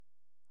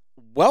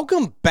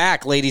Welcome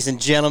back, ladies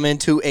and gentlemen,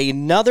 to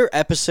another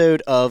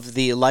episode of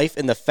the Life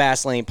in the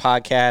Fast Lane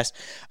podcast.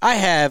 I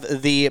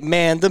have the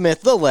man, the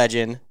myth, the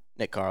legend,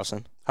 Nick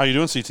Carlson. How you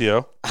doing,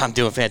 CTO? I'm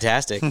doing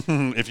fantastic.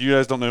 If you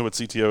guys don't know what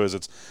CTO is,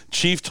 it's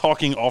Chief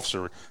Talking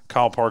Officer.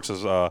 Kyle Parks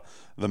is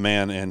the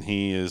man, and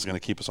he is going to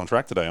keep us on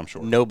track today, I'm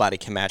sure. Nobody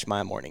can match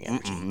my morning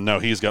energy. No,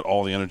 he's got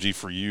all the energy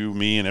for you,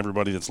 me, and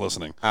everybody that's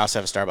listening. I also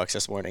have a Starbucks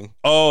this morning.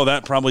 Oh,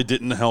 that probably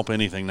didn't help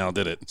anything now,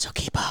 did it? So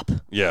keep up.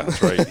 Yeah,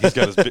 that's right. He's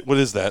got his. What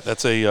is that?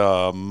 That's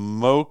a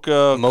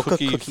mocha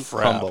cookie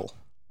frap. crumble.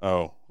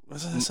 Oh, what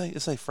does it say?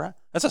 It's a frap.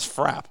 That says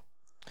frap.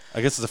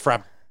 I guess it's a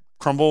frap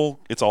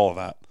crumble. It's all of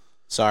that.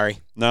 Sorry.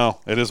 No,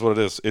 it is what it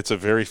is. It's a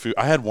very food.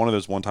 I had one of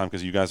those one time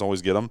because you guys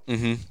always get them,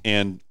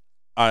 and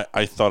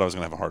I thought I was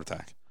going to have a heart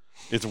attack.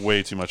 It's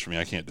way too much for me.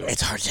 I can't do it.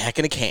 It's heart attack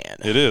in a can.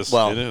 It is.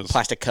 Well, it is.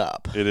 plastic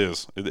cup. It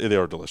is. They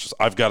are delicious.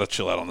 I've got to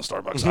chill out on the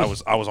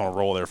Starbucks. I was on a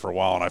roll there for a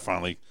while, and I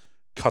finally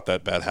cut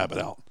that bad habit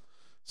out.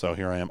 So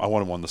here I am. I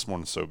wanted one this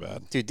morning so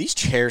bad. Dude, these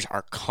chairs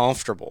are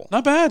comfortable.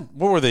 Not bad.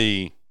 What were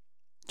they?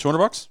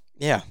 $200?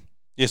 Yeah.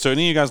 Yeah, so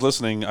any of you guys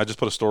listening, I just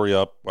put a story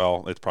up.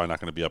 Well, it's probably not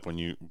going to be up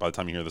by the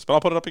time you hear this, but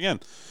I'll put it up again.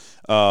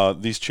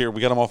 These chairs,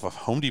 we got them off of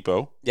Home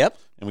Depot. Yep.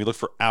 And we looked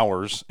for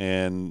hours,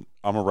 and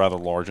I'm a rather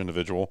large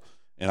individual,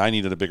 and I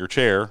needed a bigger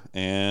chair,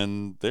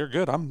 and they're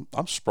good. I'm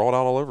sprawled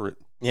out all over it.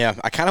 Yeah,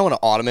 I kind of want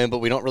to automate, but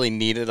we don't really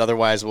need it.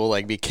 Otherwise,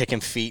 we'll be kicking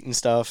feet and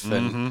stuff.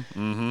 And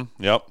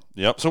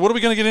Yep. So what are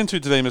we going to get into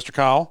today, Mr.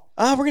 Kyle?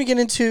 we're gonna get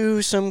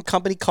into some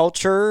company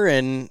culture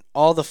and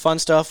all the fun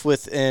stuff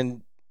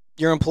and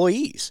your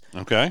employees.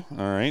 Okay.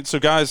 All right. So,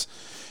 guys,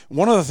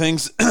 one of the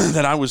things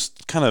that I was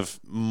kind of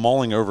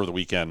mulling over the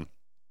weekend,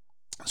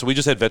 so we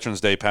just had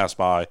Veterans Day pass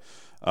by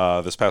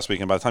this past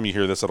weekend. By the time you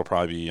hear this, it'll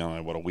probably be,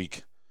 a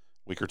week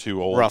or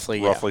two old.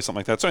 Roughly, something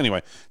like that. So,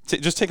 anyway,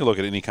 just take a look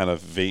at any kind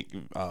of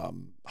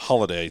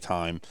holiday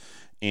time.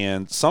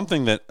 And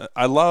something that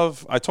I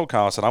love, I told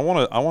Kyle, I said, I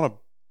want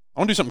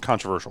to do something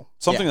controversial,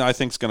 something that I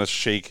think is going to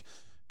shake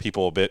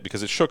people a bit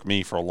because it shook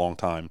me for a long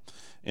time.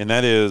 And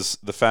that is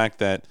the fact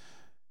that,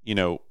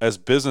 as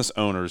business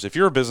owners, if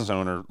you're a business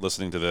owner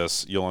listening to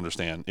this, you'll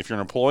understand. If you're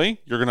an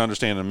employee, you're going to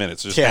understand in a minute.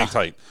 So just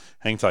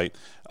hang tight.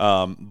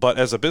 But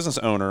as a business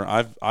owner,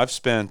 I've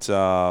spent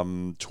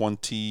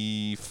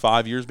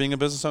 25 years being a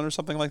business owner,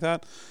 something like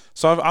that.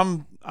 So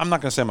I'm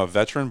not going to say I'm a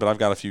veteran, but I've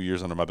got a few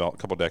years under my belt, a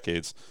couple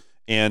decades.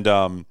 And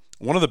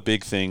one of the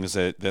big things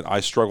that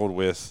I struggled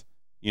with,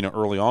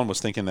 early on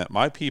was thinking that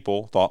my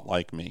people thought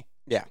like me.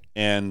 Yeah.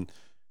 And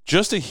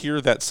just to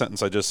hear that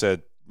sentence I just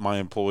said, my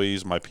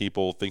employees, my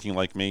people thinking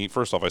like me.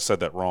 First off, I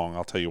said that wrong.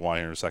 I'll tell you why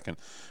here in a second.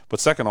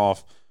 But second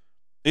off,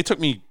 it took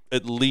me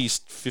at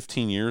least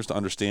 15 years to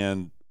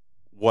understand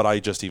what I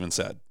just even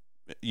said.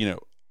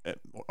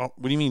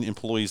 What do you mean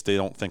employees, they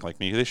don't think like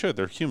me? They should.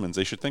 They're humans.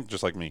 They should think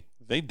just like me.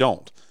 They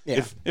don't.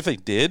 Yeah. If they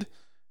did,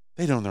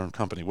 they'd own their own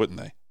company, wouldn't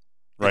they?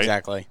 Right?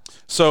 Exactly.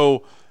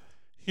 So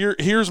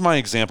here's my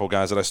example,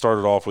 guys, that I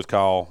started off with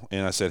Kyle,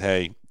 and I said,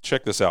 hey,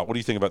 check this out. What do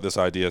you think about this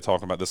idea,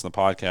 talking about this in the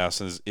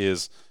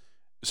podcast,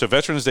 so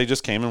Veterans Day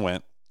just came and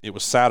went. It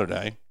was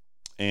Saturday,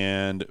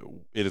 and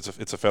it's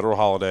a federal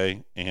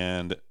holiday.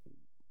 And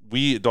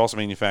we at Dawson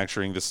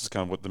Manufacturing, this is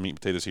kind of what the meat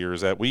and potatoes here is,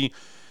 that we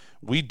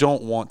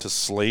don't want to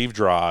slave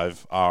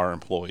drive our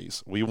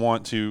employees. We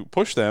want to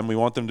push them. We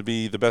want them to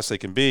be the best they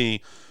can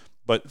be.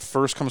 But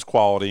first comes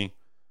quality,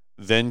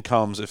 then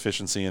comes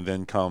efficiency, and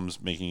then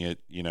comes making it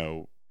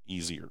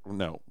easier.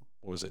 No,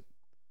 what was it?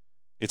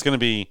 It's going to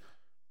be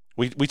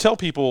we tell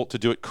people to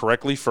do it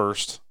correctly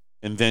first,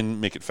 and then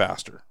make it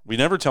faster. We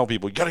never tell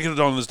people, you got to get it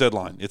done on this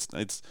deadline.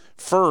 It's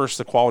first,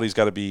 the quality's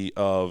got to be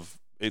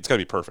it's got to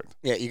be perfect.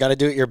 Yeah, you got to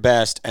do it your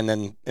best and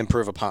then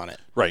improve upon it.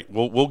 Right.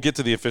 We'll get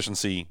to the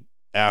efficiency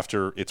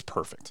after it's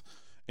perfect.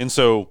 And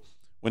so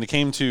when it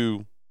came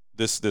to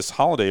this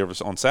holiday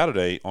on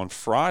Saturday, on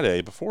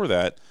Friday before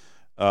that,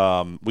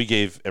 we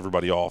gave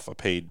everybody off a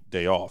paid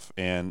day off.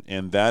 And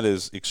that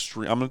is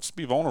extreme. I'm going to just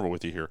be vulnerable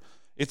with you here.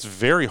 It's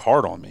very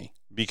hard on me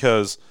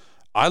because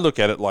I look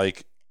at it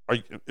like,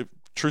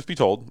 truth be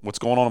told, what's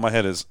going on in my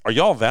head is, are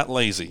y'all that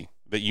lazy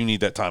that you need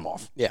that time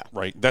off? Yeah.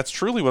 Right. That's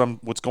truly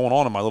what's going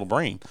on in my little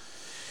brain.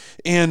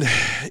 And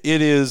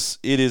it is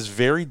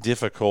very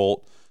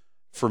difficult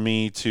for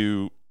me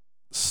to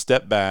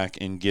step back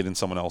and get in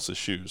someone else's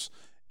shoes.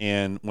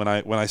 And when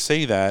I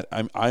say that,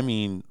 I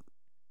mean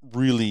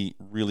really,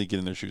 really get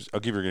in their shoes.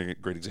 I'll give you a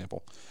great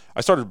example.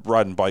 I started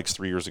riding bikes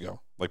 3 years ago,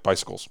 like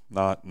bicycles,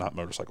 not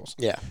motorcycles.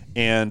 Yeah.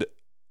 And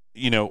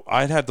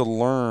I'd had to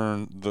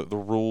learn the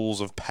rules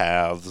of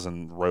paths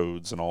and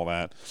roads and all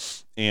that.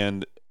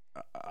 And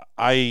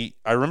I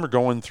remember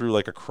going through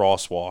like a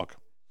crosswalk,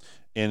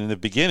 and in the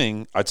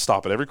beginning, I'd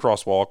stop at every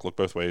crosswalk, look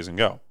both ways, and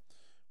go.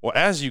 Well,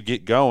 as you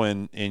get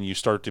going and you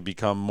start to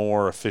become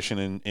more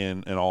efficient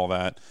in all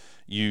that,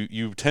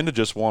 you tend to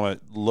just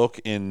want to look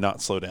and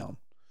not slow down.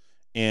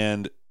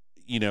 And,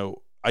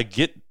 I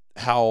get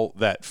how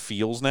that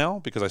feels now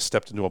because I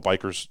stepped into a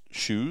biker's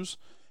shoes.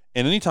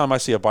 And anytime I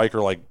see a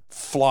biker like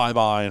fly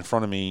by in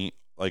front of me,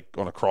 like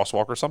on a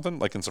crosswalk or something,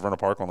 like in Severna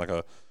Park on like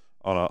a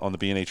on the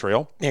B&A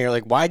trail. And you're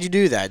like, why'd you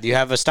do that? You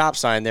have a stop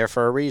sign there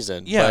for a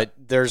reason. Yeah. But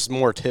there's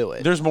more to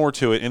it. There's more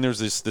to it, and there's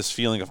this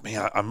feeling of,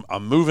 man,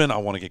 I'm moving. I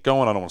want to get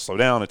going. I don't want to slow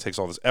down. It takes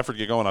all this effort to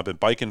get going. I've been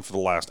biking for the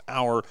last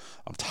hour.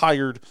 I'm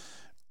tired.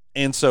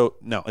 And so,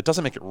 no, it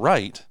doesn't make it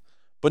right,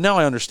 but now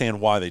I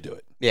understand why they do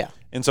it. Yeah.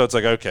 And so it's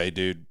like, okay,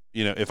 dude,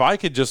 if I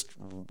could just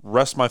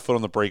rest my foot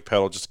on the brake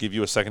pedal, just give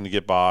you a second to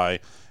get by,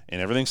 and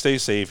everything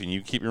stays safe, and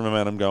you keep your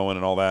momentum going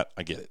and all that,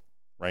 I get it,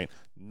 right?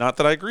 Not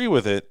that I agree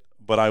with it,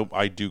 but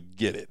I do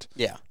get it.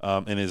 Yeah.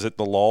 And is it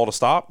the law to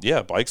stop?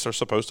 Yeah, bikes are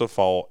supposed to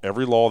follow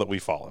every law that we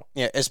follow.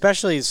 Yeah,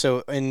 especially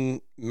so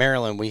in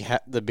Maryland, we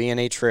have the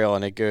B&A Trail,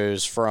 and it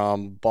goes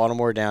from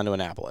Baltimore down to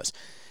Annapolis.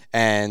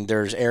 And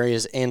there's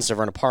areas in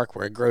Severna Park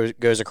where it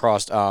goes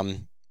across, I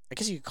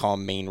guess you could call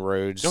them main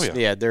roads. Oh,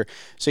 yeah.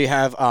 So you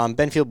have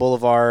Benfield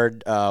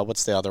Boulevard.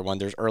 What's the other one?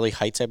 There's Early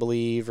Heights, I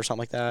believe, or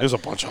something like that. There's a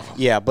bunch of them.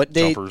 Yeah, but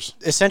they Jumpers.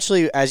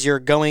 essentially, as you're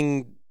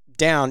going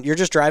down, you're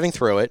just driving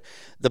through it.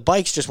 The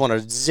bikes just want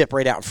to zip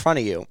right out in front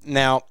of you.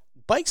 Now,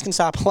 bikes can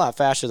stop a lot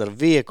faster than a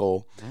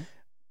vehicle,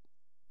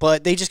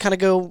 but they just kind of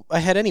go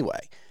ahead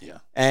anyway. Yeah.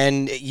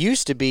 And it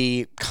used to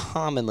be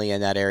commonly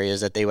in that area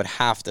is that they would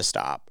have to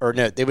stop. Or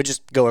no, they would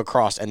just go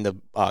across and the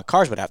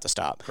cars would have to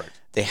stop. Correct.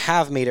 They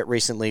have made it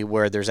recently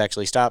where there's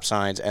actually stop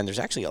signs, and there's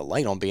actually a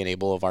light on B&A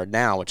Boulevard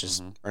now, which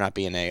is, or not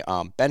B&A,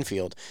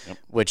 Benfield,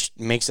 which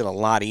makes it a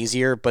lot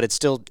easier, but it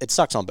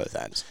sucks on both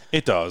ends.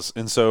 It does.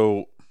 And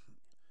so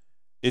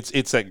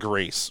it's that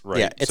grace, right?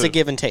 Yeah, it's a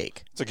give and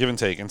take. It's a give and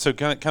take. And so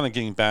kind of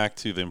getting back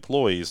to the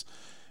employees,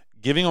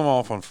 giving them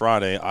off on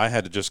Friday, I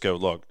had to just go,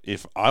 look,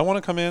 if I want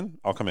to come in,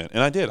 I'll come in.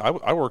 And I did.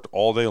 I worked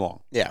all day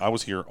long. Yeah. I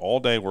was here all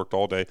day, worked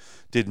all day,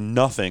 did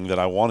nothing that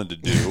I wanted to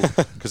do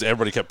because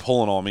everybody kept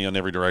pulling on me in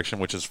every direction,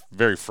 which is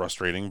very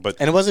frustrating. But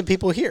And it wasn't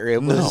people here.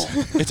 It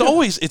was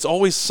it's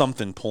always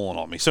something pulling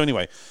on me. So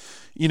anyway,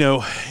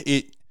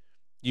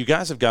 you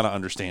guys have got to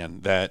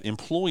understand that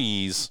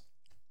employees,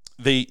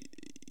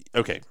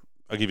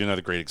 I'll give you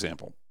another great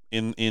example.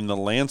 In the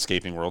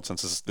landscaping world,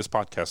 since this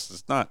podcast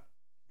is not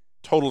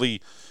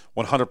totally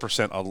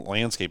 100% a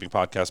landscaping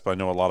podcast, but I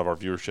know a lot of our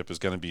viewership is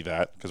going to be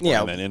that because we're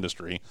in that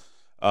industry.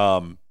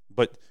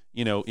 But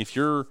if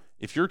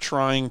you're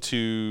trying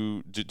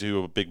to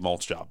do a big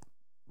mulch job,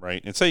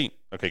 right? And say,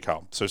 okay,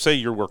 Kyle, so say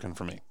you're working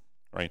for me,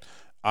 right?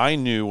 I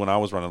knew when I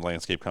was running a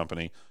landscape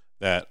company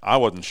that I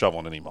wasn't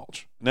shoveling any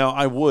mulch. Now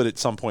I would at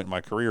some point in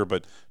my career,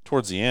 but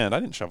towards the end, I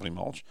didn't shovel any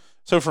mulch.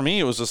 So for me,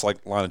 it was just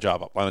like line a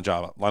job up, line a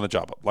job up, line a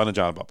job up, line a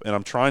job up. And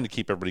I'm trying to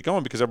keep everybody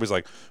going because everybody's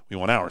like, we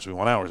want hours, we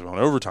want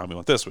overtime, we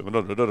want this, we want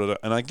da-da-da-da-da.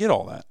 And I get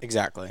all that.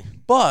 Exactly.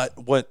 But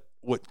what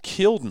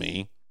killed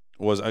me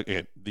was,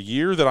 the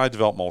year that I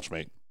developed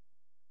Mulchmate,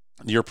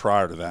 the year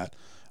prior to that,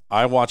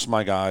 I watched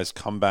my guys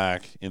come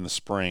back in the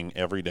spring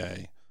every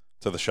day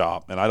to the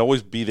shop. And I'd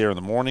always be there in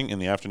the morning, in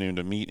the afternoon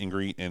to meet and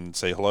greet and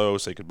say hello,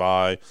 say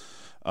goodbye,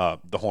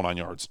 the whole 9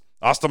 yards.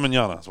 Hasta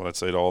mañana is what I'd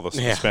say to all the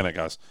Hispanic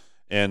guys.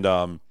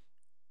 And,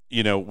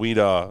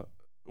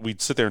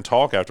 we'd sit there and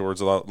talk afterwards,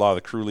 a lot of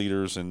the crew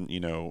leaders and,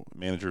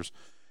 managers,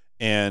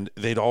 and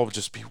they'd all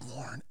just be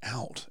worn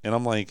out. And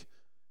I'm like,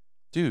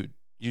 dude,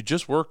 you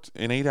just worked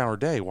an 8-hour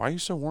day. Why are you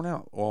so worn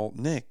out? Well,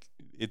 Nick,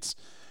 it's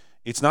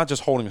not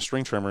just holding a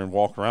string trimmer and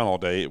walking around all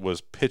day. It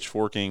was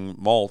pitchforking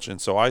mulch. And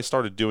so I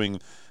started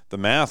doing the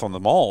math on the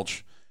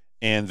mulch,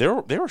 and they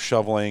were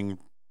shoveling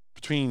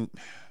between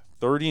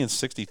 30 and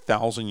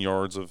 60,000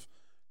 yards of,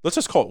 let's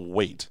just call it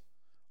weight,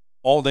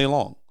 all day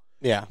long.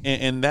 Yeah.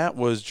 And that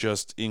was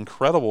just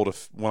incredible.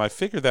 When I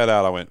figured that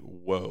out, I went,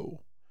 whoa,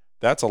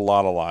 that's a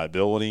lot of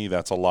liability.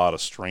 That's a lot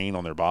of strain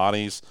on their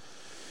bodies.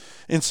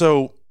 And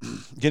so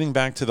getting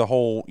back to the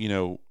whole,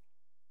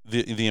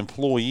 the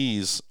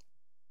employees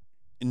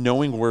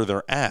knowing where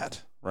they're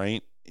at,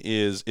 right,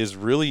 is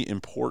really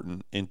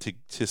important, and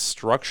to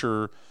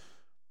structure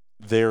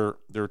their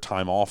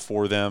time off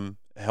for them,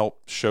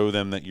 help show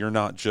them that you're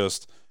not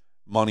just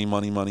money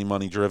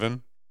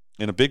driven.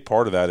 And a big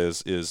part of that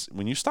is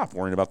when you stop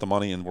worrying about the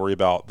money and worry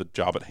about the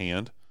job at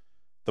hand,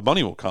 the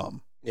money will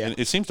come. Yeah. And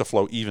it seems to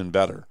flow even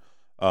better.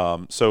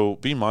 So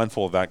be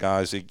mindful of that,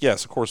 guys.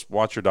 Yes, of course,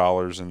 watch your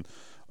dollars and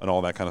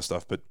all that kind of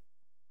stuff. But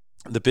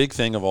the big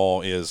thing of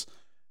all is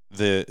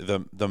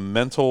the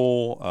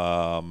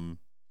mental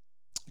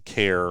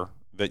care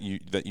that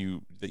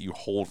you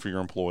hold for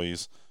your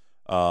employees.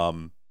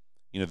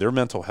 Their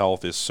mental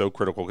health is so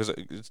critical, because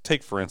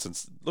take, for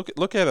instance,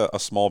 look at a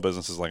small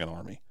businesses like an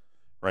army.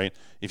 Right?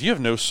 If you have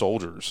no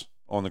soldiers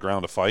on the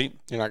ground to fight,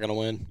 you're not going to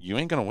win. You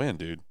ain't going to win,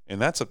 dude.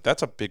 And that's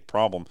a big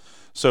problem.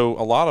 So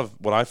a lot of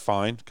what I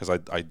find, because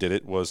I did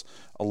it, was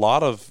a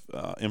lot of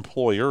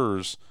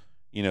employers,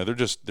 they're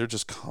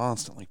just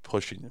constantly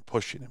pushing,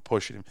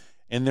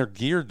 and they're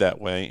geared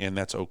that way, and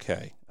that's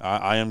okay.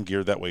 I am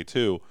geared that way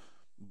too,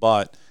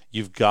 but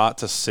you've got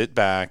to sit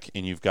back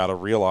and you've got to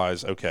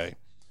realize, okay,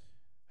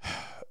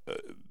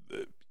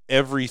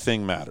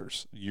 everything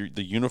matters. The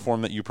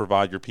uniform that you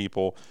provide your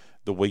people,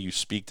 the way you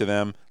speak to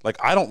them. Like,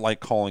 I don't like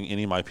calling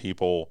any of my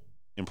people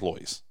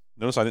employees.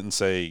 Notice I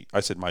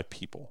said my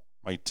people,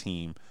 my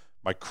team,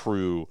 my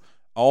crew.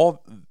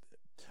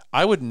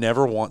 I would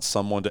never want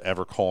someone to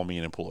ever call me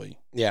an employee.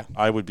 Yeah.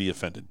 I would be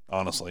offended,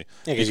 honestly.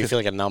 Yeah, because you feel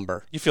like a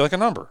number. You feel like a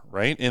number,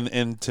 right?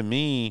 And to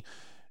me,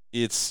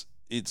 it's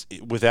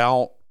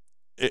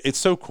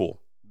so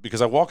cool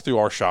because I walk through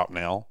our shop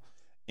now,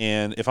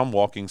 and if I'm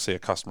walking, say, a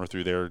customer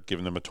through there,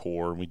 giving them a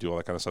tour, and we do all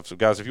that kind of stuff. So,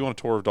 guys, if you want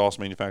a tour of Doss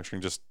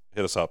Manufacturing, just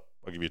hit us up.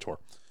 I'll give you a tour.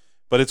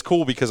 But it's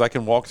cool because I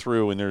can walk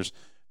through, and there's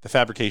the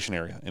fabrication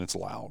area, and it's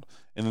loud.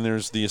 And then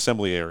there's the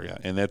assembly area,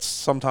 and that's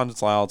sometimes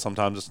it's loud,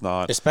 sometimes it's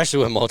not. Especially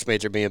when mulch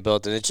mates are being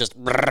built, and it's just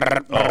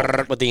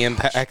with the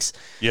impacts.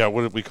 Yeah,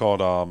 what did we call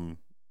it?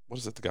 What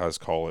is it the guys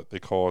call it? They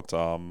call it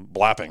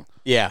blapping.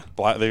 Yeah.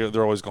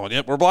 They're always going,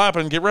 yep, we're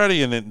blapping, get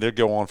ready, and then they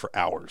go on for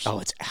hours.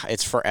 Oh,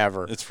 it's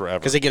forever. It's forever.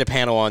 Because they get a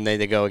panel on,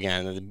 they go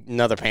again, and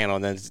another panel,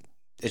 and then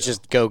it's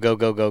just go.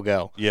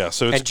 Yeah,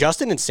 so and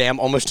Justin and Sam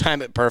almost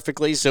time it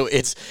perfectly, so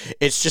it's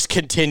just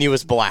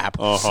continuous blap.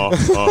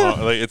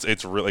 Like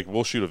it's really, like,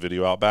 we'll shoot a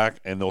video out back,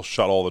 and they'll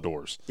shut all the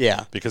doors.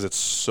 Yeah. Because it's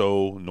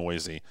so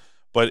noisy.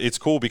 But it's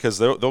cool because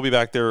they'll be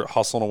back there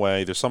hustling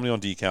away. There's somebody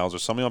on decals.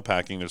 There's somebody on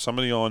packing. There's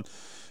somebody on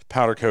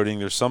powder coating.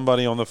 There's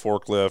somebody on the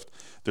forklift.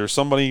 There's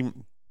somebody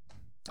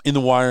in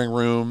the wiring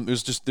room.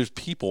 There's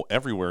people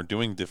everywhere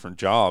doing different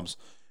jobs,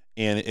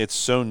 and it's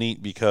so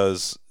neat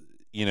because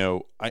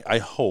I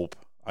hope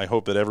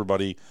that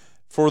everybody,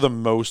 for the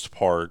most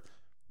part,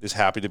 is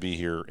happy to be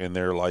here, and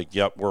they're like,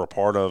 yep, we're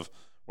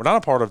not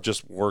a part of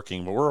just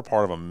working, but we're a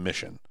part of a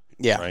mission.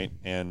 Yeah. Right.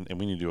 And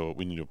we need to do a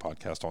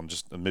podcast on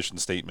just a mission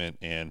statement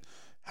and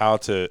how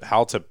to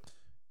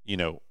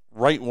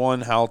write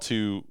one, how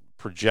to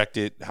project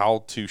it,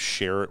 how to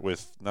share it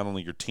with not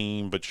only your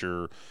team, but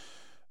your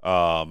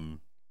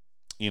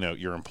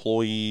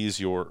employees,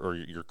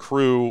 your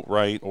crew,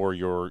 right? Or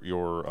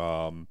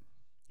your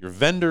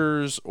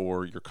vendors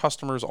or your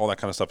customers, all that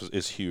kind of stuff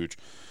is huge.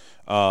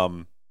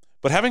 But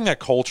having that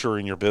culture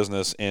in your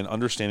business and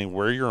understanding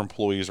where your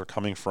employees are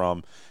coming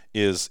from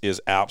is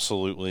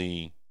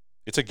absolutely,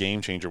 it's a game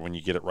changer when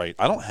you get it right.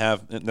 I don't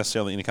have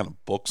necessarily any kind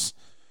of books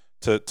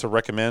to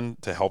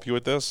recommend to help you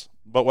with this,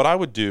 but what I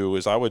would do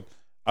is I would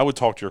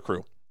talk to your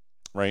crew,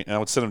 right? And I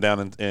would sit them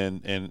down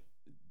and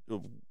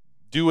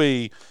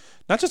do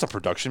not just a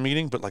production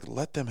meeting, but like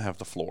let them have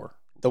the floor.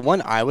 The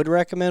one I would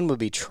recommend would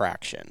be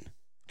Traction.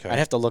 Okay. I'd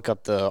have to look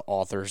up the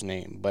author's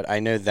name, but I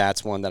know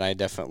that's one that I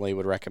definitely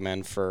would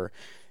recommend for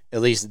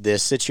at least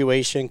this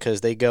situation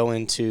because they go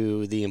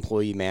into the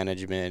employee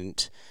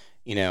management,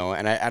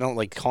 and I don't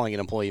like calling it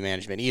employee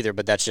management either,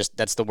 but that's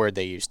the word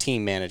they use,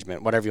 team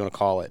management, whatever you want to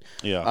call it.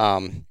 Yeah.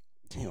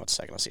 Give me 1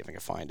 second. I'll see if I can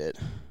find it.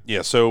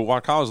 Yeah, so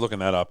while Kyle is looking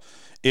that up,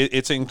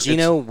 it's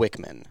Gino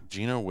Wickman.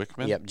 Gino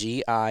Wickman? Yep,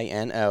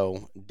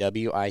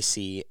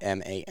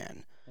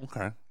 GinoWicman.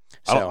 Okay.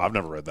 So, I've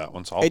never read that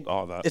one, so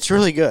I'll that. It's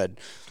really good.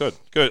 Good.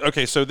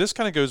 Okay, so this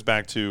kind of goes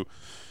back to,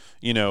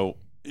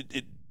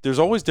 there's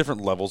always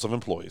different levels of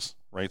employees,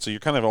 right? So you're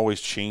kind of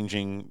always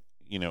changing,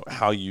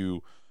 how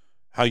you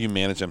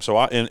manage them. So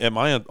at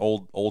my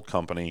old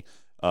company,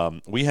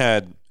 we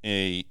had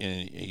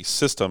a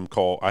system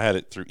called, I had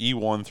it through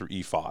E1 through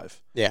E5.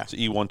 Yeah. So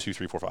E1, 2,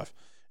 3, 4, 5.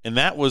 And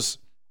that was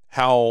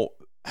how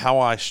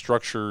I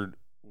structured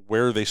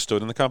where they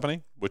stood in the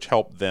company, which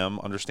helped them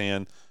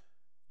understand,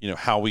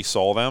 how we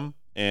saw them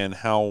and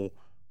how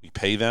we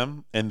pay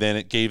them. And then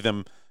it gave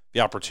them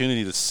the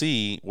opportunity to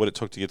see what it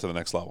took to get to the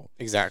next level.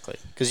 Exactly.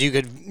 Because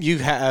you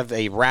have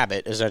a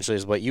rabbit, essentially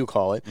is what you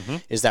call it,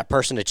 is that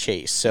person to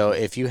chase. So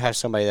if you have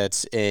somebody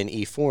that's in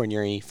E4 and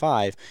you're in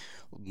E5,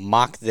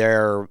 mock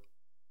their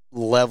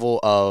level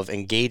of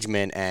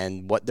engagement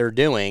and what they're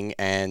doing,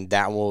 and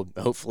that will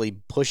hopefully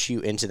push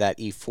you into that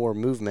E4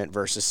 movement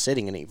versus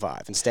sitting in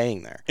E5 and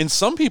staying there. And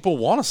some people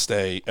want to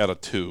stay at a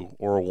 2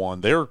 or a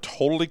 1. They're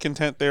totally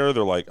content there.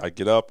 They're like, I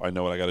get up, I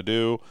know what I got to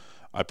do.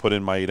 I put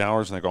in my 8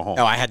 hours and I go home.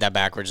 Oh, I had that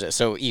backwards.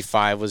 So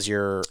E5 was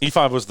your...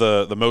 E5 was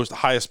the most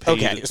highest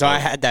paid. Okay, so I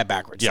had that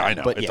backwards. Yeah, I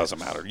know. It doesn't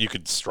matter. You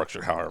could structure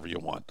it however you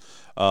want.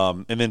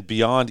 And then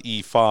beyond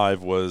E5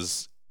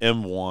 was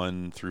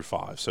M1 through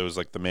 5. So it was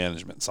like the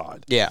management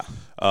side. Yeah.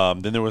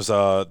 Then there was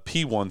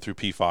P1 through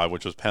P5,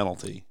 which was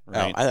penalty.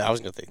 Right? Oh, I was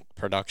going to think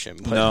production.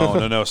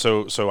 But No.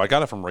 So I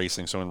got it from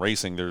racing. So in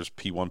racing, there's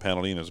P1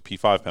 penalty and there's a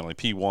P5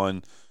 penalty.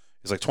 P1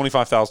 is like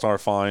 $25,000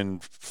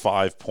 fine,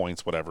 5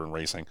 points, whatever in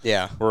racing.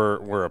 Yeah.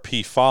 Where a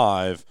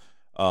P5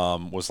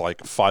 was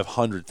like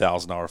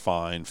 $500,000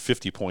 fine,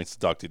 50 points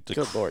deducted.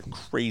 Good Lord.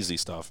 Crazy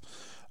stuff.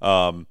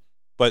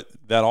 But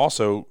that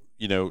also,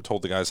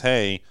 told the guys,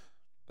 hey,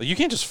 you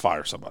can't just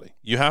fire somebody.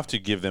 You have to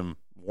give them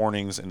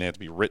warnings, and they have to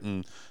be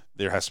written.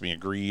 There has to be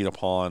agreed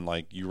upon,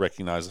 like you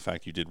recognize the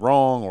fact you did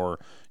wrong, or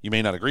you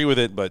may not agree with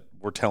it, but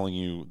we're telling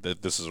you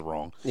that this is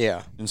wrong.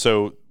 Yeah. And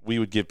so we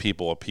would give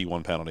people a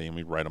P1 penalty, and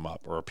we'd write them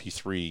up, or a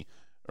P3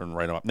 and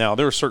write them up. Now,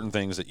 there are certain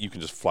things that you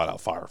can just flat out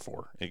fire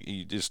for.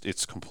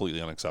 It's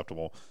completely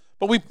unacceptable.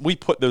 But we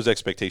put those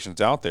expectations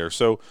out there.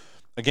 So,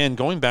 again,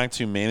 going back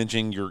to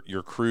managing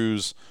your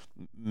crew's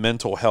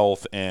mental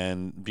health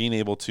and being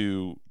able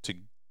to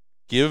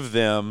give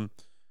them,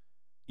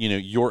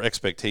 your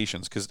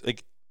expectations, because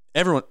like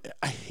everyone,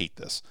 I hate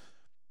this.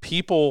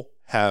 People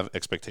have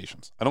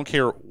expectations. I don't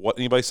care what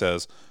anybody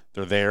says.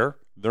 They're there.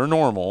 They're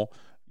normal.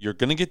 You're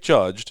going to get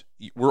judged.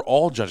 We're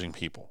all judging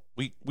people.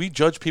 We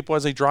judge people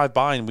as they drive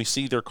by and we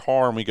see their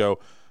car and we go,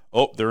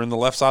 oh, they're in the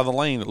left side of the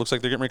lane. It looks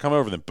like they're getting ready to come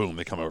over. Then boom,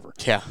 they come over.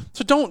 Yeah.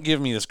 So don't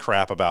give me this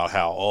crap about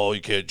how, oh,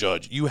 you can't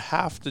judge. You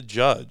have to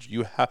judge.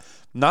 You have,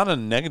 not in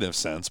a negative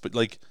sense, but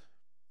like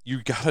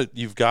you've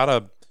got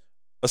to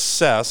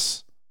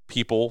assess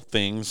people,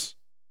 things,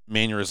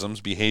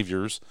 mannerisms,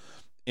 behaviors,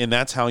 and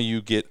that's how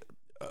you get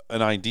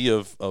an idea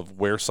of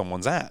where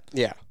someone's at.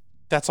 Yeah.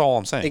 That's all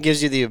I'm saying. It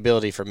gives you the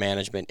ability for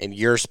management in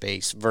your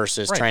space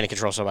versus Right. trying to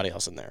control somebody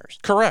else in theirs.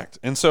 Correct.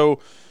 And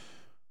so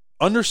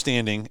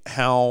understanding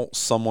how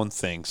someone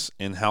thinks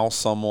and how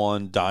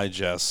someone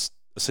digests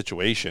a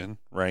situation,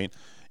 right,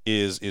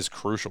 is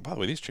crucial. By the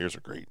way, these chairs are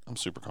great. I'm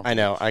super comfortable. I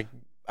know.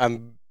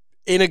 I'm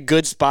in a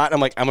good spot. I'm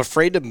like, I'm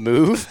afraid to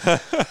move.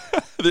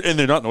 And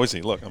they're not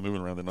noisy. Look, I'm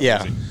moving around. They're not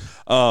Yeah.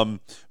 noisy.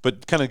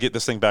 But kind of get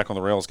this thing back on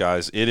the rails,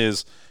 guys. It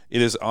is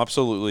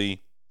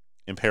absolutely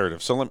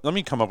imperative. So let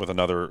me come up with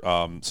another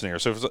scenario.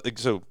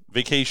 So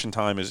vacation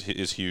time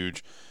is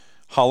huge.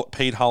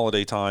 Paid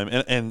holiday time.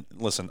 And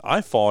listen,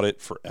 I fought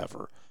it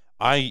forever.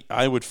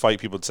 I would fight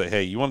people to say,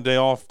 hey, you want a day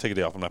off? Take a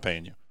day off. I'm not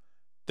paying you.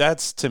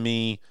 That's, to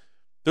me,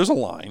 there's a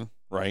line,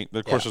 right?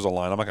 Of course, there's a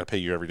line. I'm not going to pay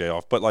you every day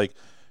off. But, like,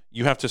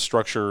 you have to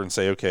structure and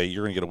say, okay,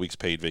 you're going to get a week's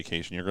paid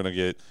vacation. You're going to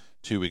get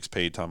 2 weeks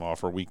paid time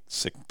off or a week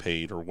sick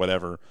paid or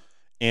whatever.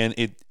 And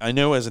I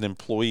know as an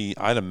employee,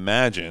 I'd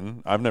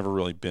imagine, I've never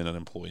really been an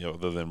employee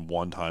other than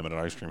one time at an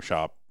ice cream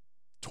shop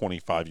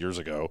 25 years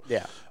ago.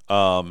 Yeah.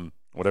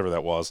 Whatever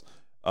that was.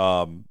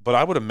 But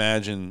I would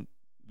imagine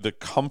the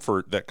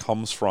comfort that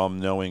comes from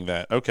knowing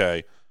that,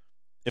 okay,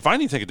 if I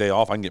need to take a day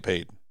off, I can get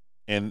paid.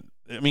 And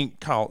I mean,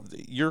 Kyle,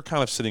 you're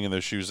kind of sitting in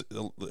those shoes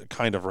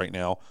kind of right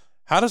now.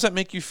 How does that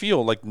make you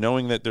feel, like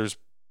knowing that there's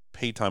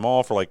paid time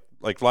off, or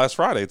like last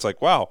Friday, it's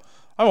like, wow,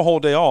 I have a whole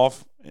day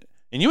off.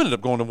 And you ended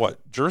up going to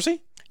what,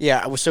 Jersey?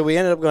 Yeah, so we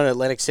ended up going to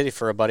Atlantic City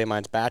for a buddy of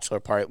mine's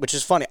bachelor party, which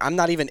is funny. I'm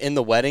not even in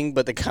the wedding,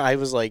 but the guy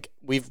was like,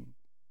 we've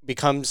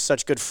become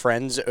such good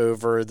friends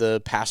over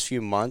the past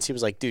few months. He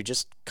was like, dude,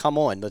 just come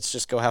on. Let's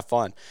just go have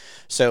fun.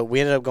 So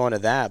we ended up going to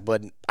that,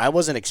 but I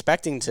wasn't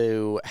expecting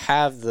to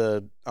have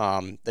the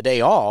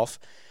day off,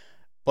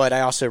 but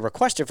I also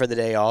requested for the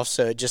day off.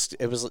 So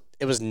it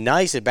was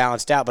nice. It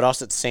balanced out, but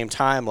also at the same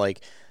time,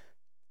 like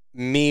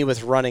me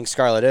with running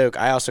Scarlet Oak,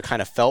 I also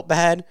kind of felt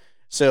bad.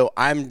 So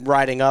I'm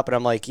riding up and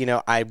I'm like,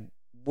 I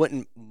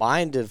wouldn't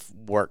mind if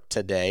work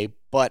today,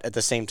 but at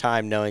the same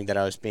time, knowing that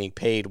I was being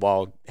paid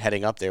while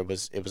heading up there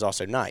was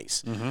also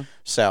nice. Mm-hmm.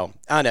 So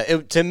I don't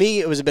know. To me,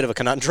 it was a bit of a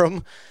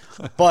conundrum,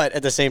 but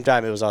at the same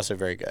time, it was also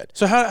very good.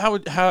 So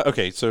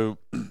okay. So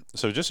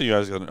just so you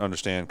guys can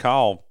understand,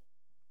 Kyle,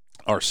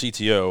 our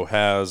CTO,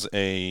 has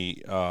a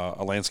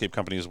landscape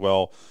company as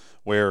well,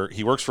 where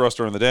he works for us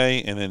during the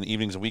day, and then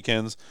evenings and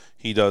weekends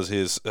he does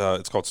his.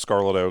 It's called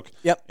Scarlet Oak.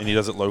 Yep. And he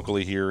does it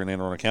locally here in Anne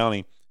Arundel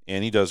County,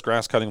 and he does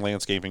grass cutting,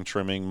 landscaping,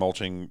 trimming,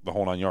 mulching, the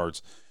whole 9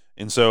 yards.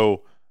 And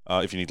so,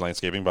 if you need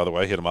landscaping, by the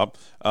way, hit him up.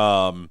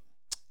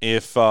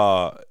 If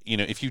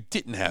you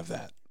didn't have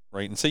that,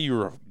 right, and say you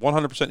were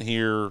 100%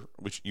 here,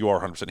 which you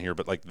are 100% here,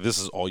 but like this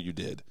is all you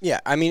did.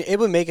 Yeah, I mean, it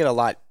would make it a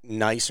lot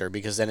nicer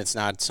because then it's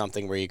not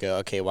something where you go,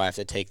 okay, well, I have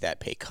to take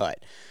that pay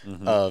cut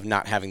of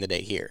not having the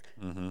day here.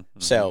 Mm-hmm, mm-hmm.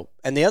 So,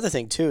 and the other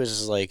thing too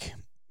is like,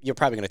 you're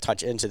probably going to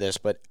touch into this,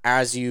 but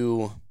as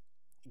you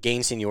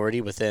gain seniority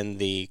within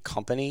the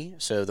company,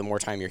 so the more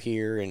time you're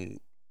here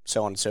and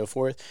so on and so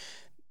forth,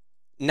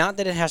 not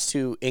that it has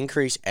to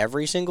increase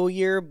every single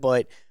year,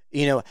 but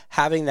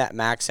having that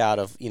max out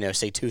of,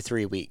 say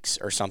 2-3 weeks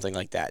or something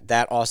like that,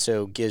 that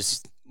also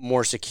gives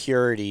more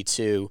security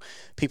to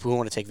people who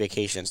want to take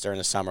vacations during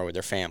the summer with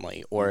their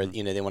family, or,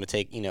 they want to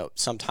take,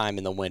 some time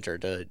in the winter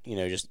to,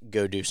 just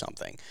go do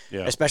something,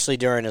 especially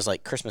during as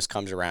like Christmas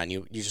comes around,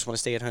 you just want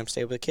to stay at home,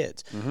 stay with the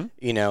kids.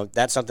 Mm-hmm.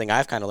 That's something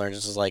I've kind of learned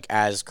is like,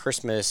 as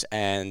Christmas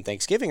and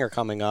Thanksgiving are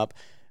coming up,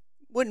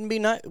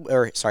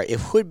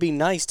 it would be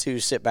nice to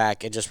sit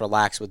back and just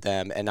relax with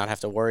them and not have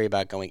to worry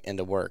about going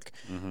into work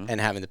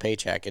and having the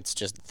paycheck. It's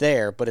just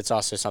there, but it's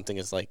also something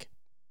that's like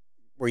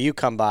where you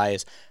come by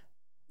is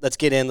let's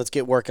get in, let's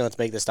get working, let's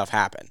make this stuff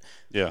happen.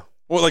 Yeah.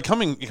 Well, like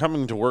coming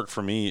to work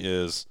for me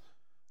is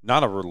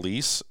not a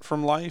release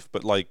from life,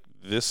 but like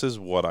this is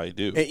what I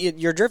do.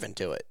 You're driven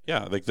to it.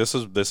 Yeah, like this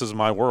is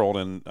my world,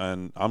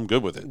 and I'm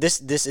good with it.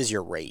 This is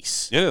your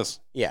race. It is.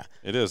 Yeah.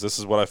 It is. This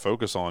is what I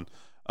focus on.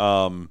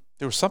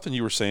 There was something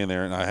you were saying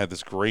there, and I had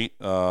this great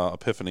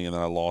epiphany, and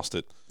then I lost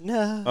it.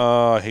 No.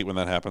 I hate when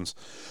that happens.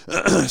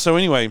 So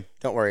anyway,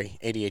 don't worry.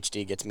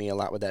 ADHD gets me a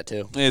lot with that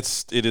too.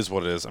 It is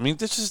what it is. I mean,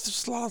 there's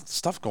just a lot of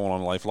stuff going on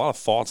in life, a lot of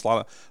thoughts, a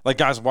lot of like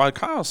guys. While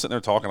Kyle's sitting there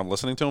talking, I'm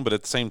listening to him, but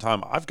at the same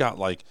time, I've got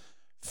like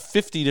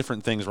 50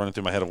 different things running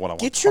through my head of what I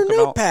want to talk about. Get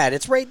your notepad.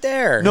 It's right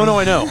there. No,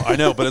 I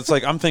know. But it's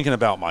like I'm thinking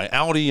about my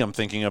Audi. I'm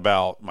thinking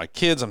about my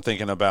kids. I'm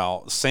thinking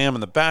about Sam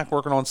in the back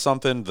working on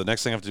something. The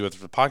next thing I have to do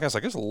with the podcast.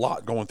 Like there's a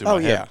lot going through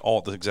my head all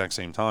at the exact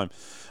same time.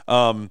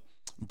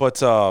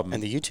 But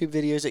And the YouTube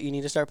videos that you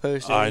need to start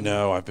posting. I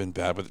know I've been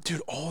bad with it,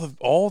 dude.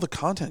 All the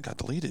content got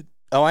deleted.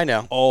 Oh, I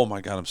know. Oh my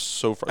god, I'm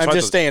so frustrated. I'm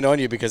just staying on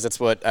you because that's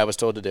what I was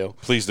told to do.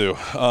 Please do.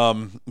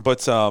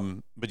 But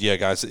yeah,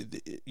 guys,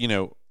 you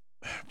know,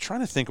 I'm trying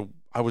to think.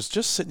 I was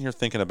just sitting here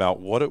thinking about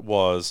what it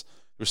was.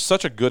 It was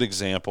such a good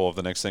example of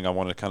the next thing I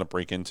wanted to kind of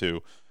break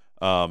into.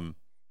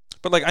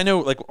 But like I know,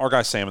 like our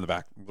guy Sam in the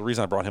back. The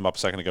reason I brought him up a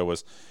second ago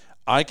was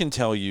I can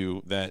tell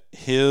you that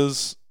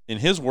in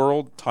his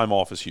world, time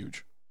off is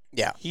huge.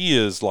 Yeah, he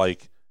is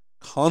like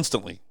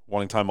constantly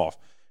wanting time off.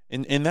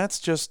 And that's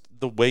just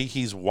the way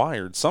he's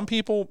wired. Some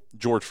people,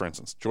 George, for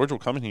instance, George will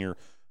come in here,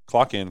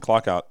 clock in,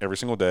 clock out every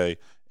single day,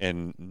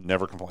 and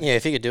never complain. Yeah,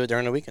 if he could do it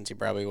during the weekends, he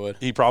probably would.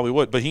 He probably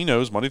would. But he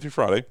knows Monday through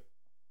Friday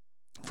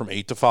from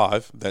 8 to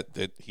 5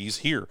 that he's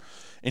here.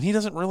 And he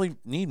doesn't really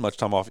need much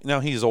time off.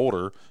 Now, he's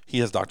older. He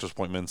has doctor's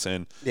appointments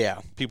and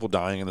people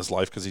dying in his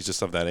life because he's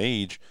just of that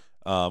age.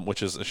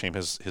 Which is a shame.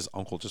 His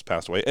uncle just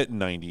passed away at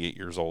 98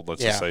 years old,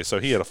 let's just say. So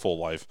he had a full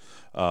life.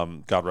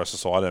 God rest his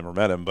soul. I never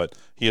met him, but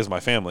he is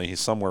my family. He's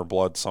somewhere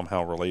blood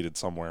somehow related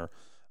somewhere.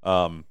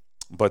 You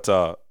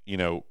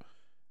know,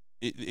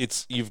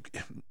 it's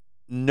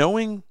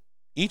knowing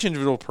each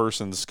individual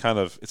person's kind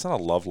of, it's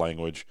not a love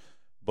language,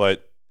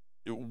 but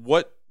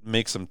what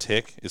makes them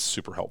tick is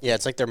super helpful. Yeah,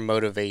 it's like their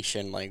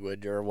motivation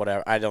language or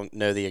whatever. I don't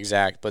know the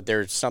exact, but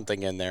there's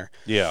something in there.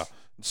 Yeah.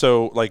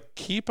 So like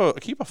keep a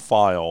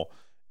file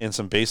and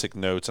some basic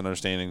notes and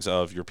understandings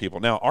of your people.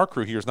 Now, our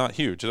crew here is not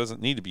huge. It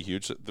doesn't need to be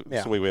huge.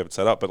 That's the way we have it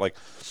set up. But, like,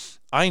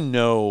 I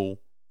know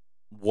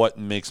what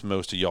makes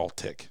most of y'all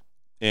tick.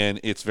 And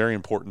it's very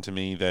important to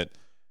me that,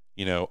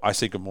 you know, I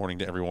say good morning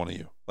to every one of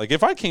you. Like,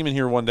 if I came in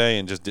here one day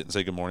and just didn't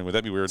say good morning, would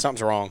that be weird?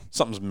 Something's wrong.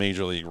 Something's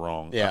majorly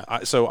wrong.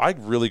 Yeah. So I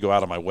really go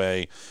out of my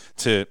way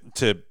to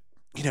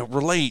you know,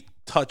 relate,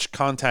 touch,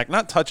 contact,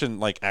 not touch and,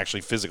 like,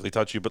 actually physically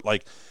touch you, but,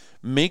 like,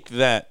 make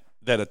that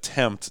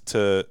attempt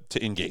to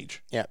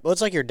engage. Yeah. Well,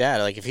 it's like your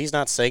dad. Like, if he's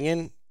not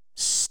singing,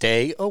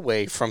 stay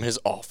away from his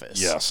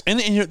office. Yes. And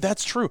you know,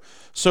 that's true.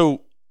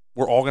 So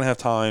we're all going to have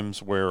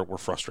times where we're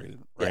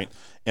frustrated, right?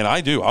 Yeah. And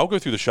I'll go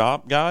through the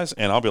shop, guys,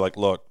 and I'll be like,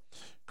 look,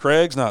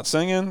 Craig's not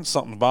singing.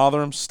 Something's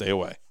bothering him. Stay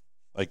away.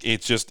 Like,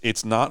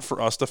 it's not for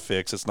us to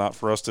fix. It's not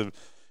for us to,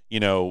 you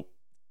know,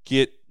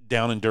 get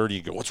down and dirty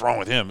and go, what's wrong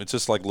with him? It's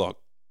just like, look,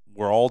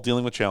 we're all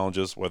dealing with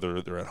challenges,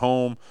 whether they're at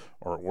home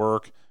or at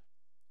work.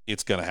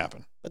 It's going to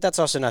happen. But that's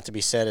also not to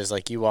be said is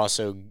like you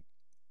also,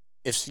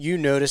 if you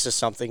notice that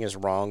something is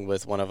wrong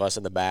with one of us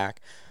in the back,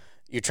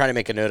 you're trying to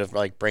make a note of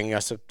like bringing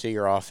us up to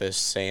your office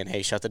saying,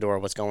 hey, shut the door.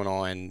 What's going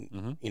on?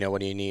 Mm-hmm. You know, what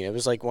do you need? It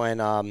was like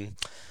when,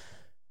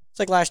 it's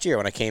like last year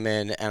when I came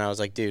in and I was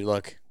like, dude,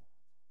 look,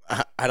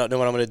 I don't know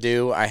what I'm going to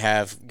do. I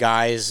have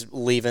guys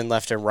leaving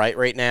left and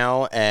right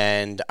now,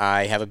 and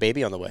I have a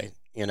baby on the way,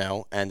 you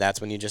know, and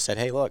that's when you just said,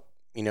 hey, look,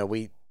 you know,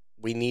 we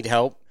need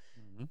help.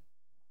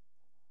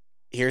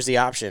 Here's the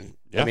option.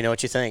 Let me know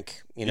what you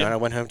think. You know, and I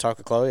went home and talked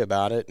to Chloe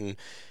about it. And,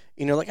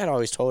 you know, like I'd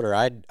always told her,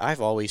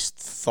 I've always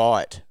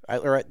thought,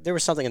 there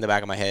was something in the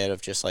back of my head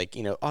of just like,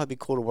 you know, oh, it'd be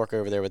cool to work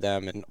over there with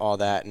them and all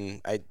that.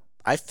 And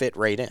I fit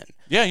right in.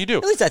 Yeah, you do.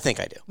 At least I think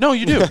I do. No,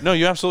 you do. No,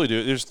 you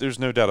absolutely do. There's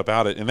no doubt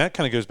about it. And that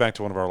kind of goes back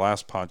to one of our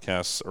last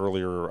podcasts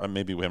earlier.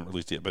 Maybe we haven't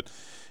released it yet, but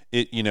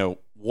you know,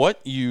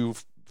 what you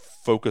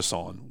focus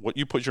on, what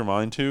you put your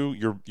mind to,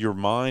 your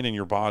mind and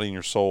your body and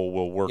your soul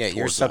will work towards that. Yeah,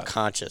 your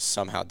subconscious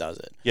somehow does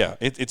it. Yeah,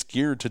 it's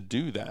geared to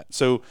do that.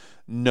 So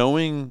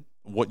knowing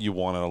what you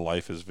want out of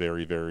life is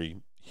very,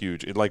 very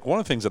huge. Like one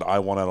of the things that I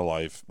want out of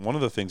life, one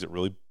of the things that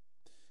really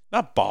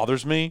not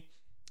bothers me,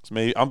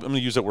 maybe I'm going to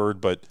use that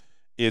word, but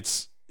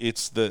it's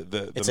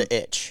the it's an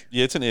itch.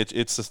 Yeah, it's an itch.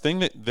 It's the thing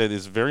that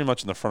is very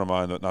much in the front of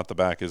mind, but not the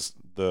back, is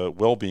the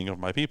well-being of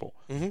my people.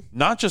 Mm-hmm.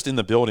 Not just in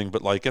the building,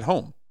 but like at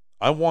home.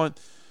 I want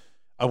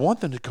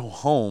them to go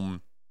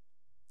home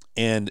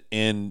and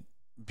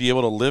be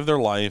able to live their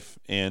life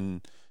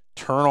and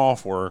turn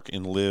off work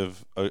and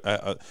live.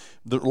 A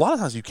lot of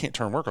times you can't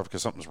turn work off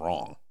because something's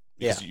wrong.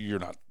 Because you're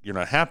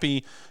not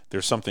happy.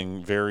 There's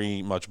something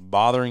very much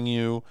bothering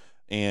you,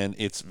 and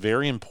it's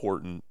very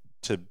important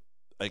to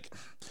like.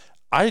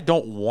 I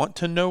don't want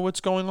to know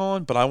what's going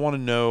on, but I want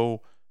to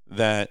know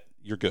that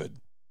you're good.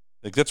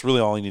 Like that's really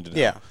all I need to know.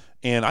 Yeah.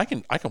 And I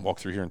can walk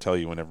through here and tell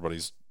you when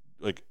everybody's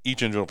like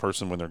each individual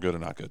person when they're good or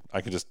not good. I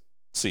can just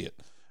see it.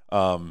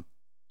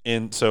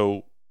 And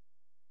so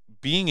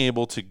being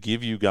able to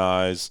give you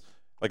guys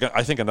like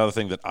I think another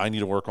thing that I need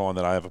to work on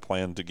that I have a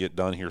plan to get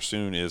done here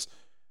soon is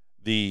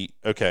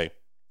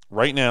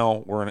right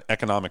now we're in an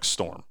economic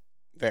storm.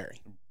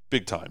 Very.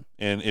 Big time.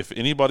 And if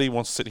anybody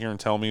wants to sit here and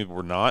tell me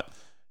we're not,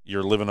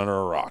 you're living under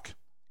a rock.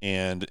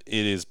 And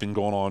it has been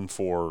going on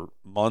for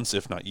months,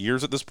 if not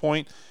years at this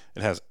point.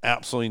 It has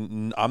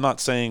absolutely, I'm not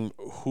saying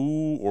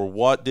who or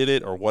what did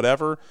it or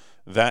whatever.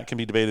 That can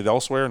be debated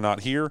elsewhere,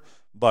 not here.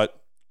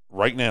 But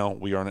right now,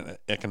 we are in an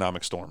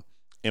economic storm.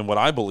 And what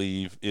I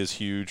believe is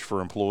huge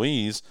for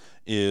employees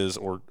is,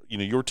 or, you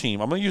know, your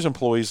team, I'm going to use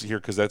employees here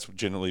because that's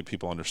generally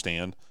people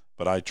understand,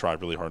 but I try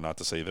really hard not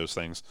to say those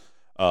things,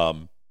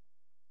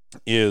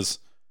 is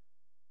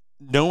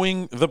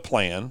knowing the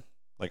plan,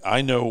 like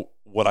I know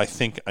what I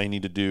think I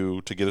need to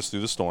do to get us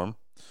through the storm,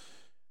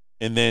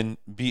 and then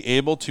be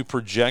able to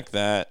project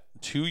that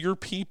to your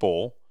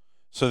people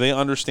so they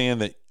understand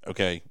that,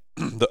 okay,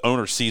 the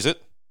owner sees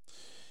it.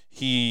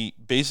 He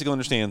basically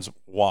understands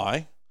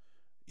why.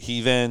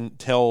 He then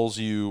tells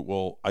you,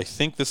 well, I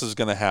think this is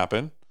going to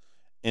happen.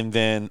 And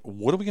then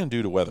what are we going to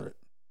do to weather it?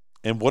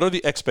 And what are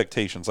the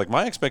expectations? Like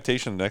my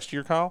expectation next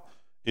year, Kyle,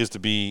 is to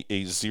be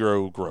a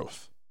zero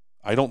growth.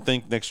 I don't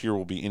think next year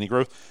will be any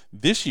growth.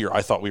 This year,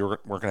 I thought we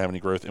weren't going to have any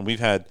growth, and we've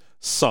had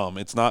some.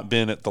 It's not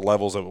been at the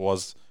levels that it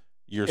was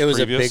years previous.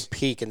 It was a big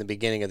peak in the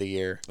beginning of the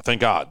year.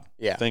 Thank God.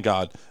 Yeah. Thank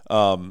God.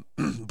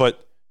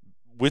 But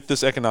with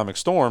this economic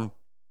storm,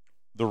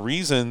 the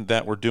reason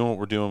that we're doing what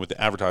we're doing with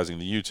the advertising,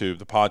 the YouTube,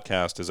 the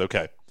podcast is,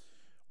 okay,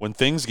 when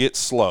things get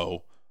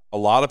slow, a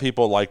lot of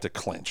people like to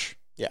clinch.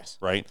 Yes.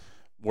 Right?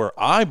 Where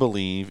I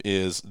believe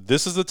is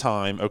this is the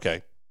time,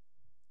 okay,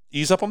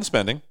 ease up on the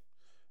spending,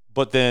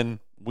 but then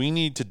we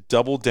need to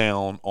double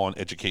down on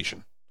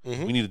education.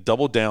 Mm-hmm. We need to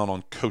double down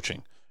on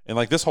coaching. And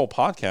like this whole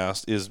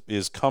podcast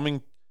is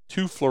coming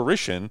to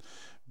fruition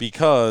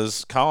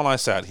because Kyle and I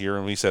sat here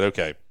and we said,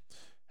 okay,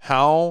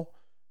 how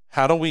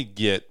do we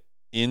get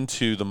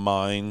into the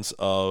minds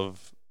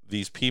of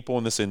these people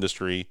in this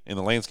industry, in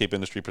the landscape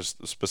industry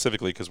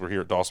specifically, because we're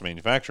here at Dawson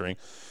Manufacturing.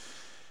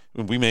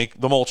 We make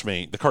the mulch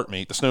mate, the cart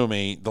mate, the snow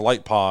mate, the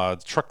light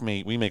pods, truck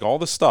mate. We make all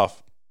this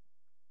stuff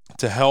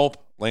to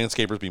help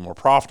landscapers be more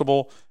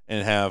profitable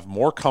and have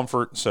more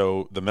comfort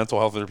so the mental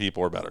health of their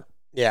people are better.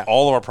 Yeah.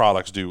 All of our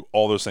products do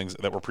all those things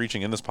that we're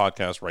preaching in this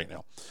podcast right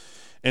now.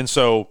 And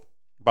so,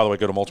 by the way,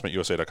 go to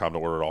mulchmateusa.com to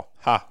order it all.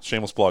 Ha,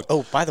 shameless plug.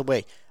 Oh, by the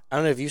way, I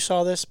don't know if you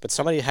saw this, but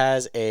somebody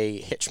has a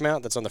hitch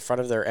mount that's on the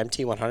front of their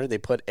MT100. They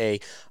put a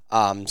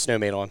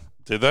snowmate on.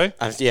 Did they?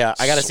 Yeah,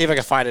 I got to see if I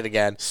can find it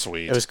again.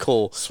 Sweet. It was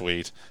cool.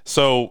 Sweet.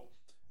 So,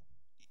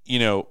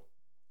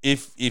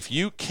 if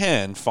you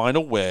can find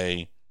a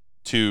way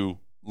to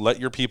let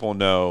your people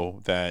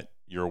know that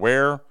you're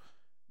aware,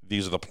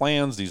 these are the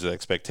plans, these are the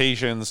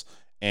expectations,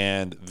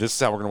 and this is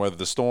how we're going to weather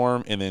the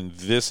storm, and then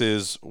this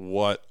is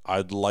what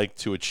I'd like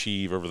to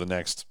achieve over the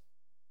next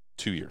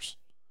 2 years.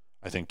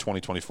 I think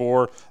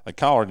 2024, like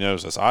Kyle already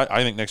knows this.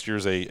 I think next year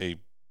is a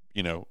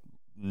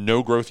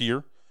no growth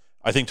year.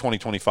 I think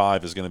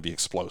 2025 is going to be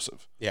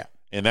explosive. Yeah.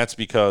 And that's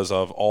because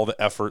of all the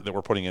effort that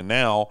we're putting in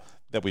now,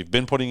 that we've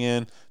been putting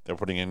in, that we're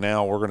putting in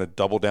now. We're going to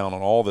double down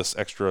on all this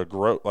extra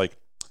growth, like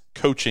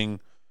coaching,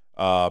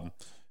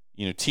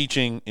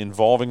 teaching,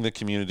 involving the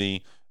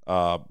community,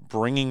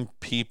 bringing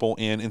people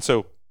in. And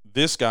so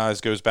this,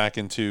 guys, goes back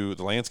into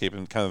the landscape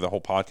and kind of the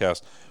whole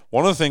podcast.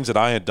 One of the things that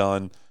I had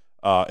done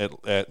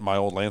at my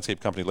old landscape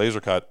company, Laser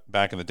Cut,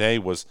 back in the day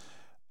was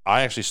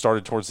I actually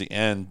started towards the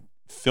end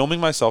filming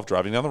myself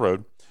driving down the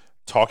road,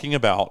 talking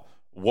about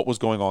what was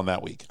going on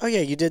that week. Oh yeah,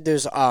 you did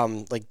those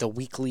like the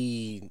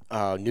weekly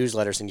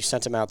newsletters, and you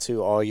sent them out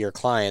to all your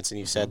clients, and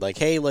you said like,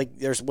 hey, like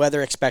there's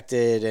weather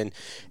expected, and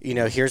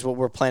here's what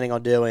we're planning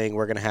on doing.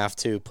 We're gonna have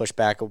to push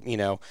back,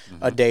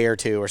 a day or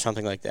two or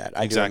something like that.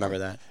 I do remember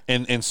that.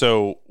 And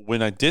so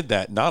when I did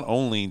that, not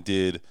only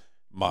did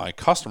my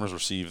customers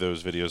receive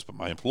those videos, but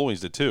my employees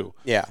did too.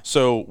 Yeah.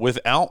 So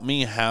without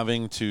me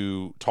having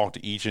to talk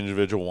to each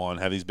individual one,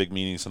 have these big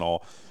meetings and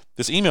all,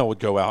 this email would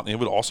go out, and it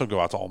would also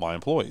go out to all my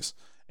employees.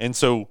 And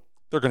so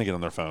they're going to get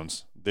on their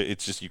phones.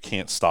 It's just, you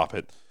can't stop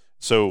it.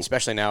 So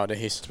especially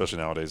nowadays,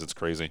 it's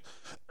crazy.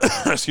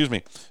 Excuse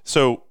me.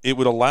 So it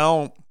would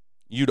allow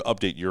you to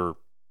update your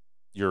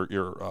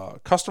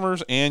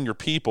customers and your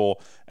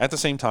people at the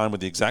same time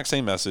with the exact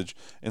same message.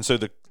 And so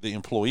the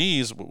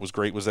employees, what was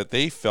great was that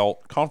they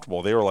felt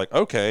comfortable. They were like,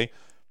 okay,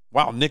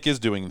 wow, Nick is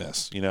doing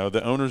this.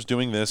 The owner's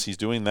doing this. He's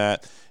doing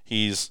that.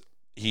 He's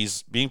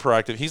being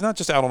proactive. He's not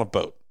just out on a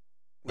boat.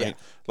 Right? Yeah.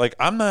 Like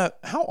I'm not,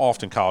 how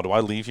often, Kyle, do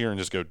I leave here and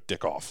just go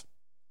dick off?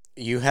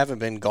 You haven't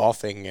been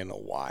golfing in a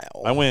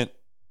while.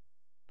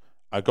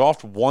 I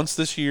golfed once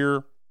this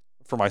year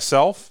for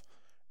myself,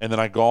 and then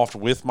I golfed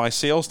with my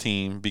sales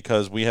team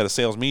because we had a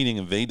sales meeting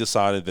and they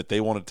decided that they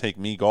wanted to take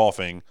me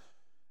golfing,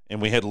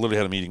 and we had literally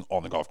had a meeting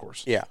on the golf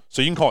course. Yeah.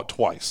 So you can call it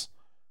twice.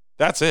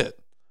 That's it.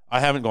 I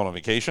haven't gone on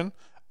vacation.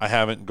 I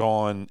haven't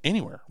gone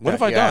anywhere. What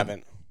have I done?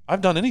 Haven't.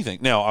 I've done anything.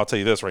 Now, I'll tell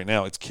you this right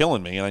now. It's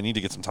killing me, and I need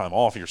to get some time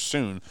off here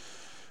soon.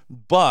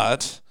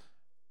 But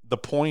the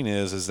point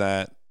is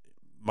that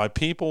my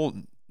people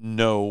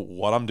know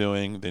what I'm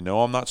doing. They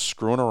know I'm not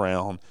screwing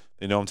around.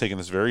 They know I'm taking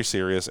this very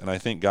serious. And I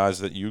think, guys,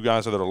 that you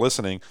guys that are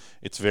listening,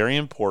 it's very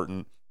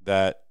important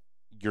that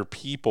your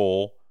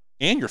people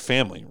and your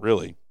family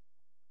really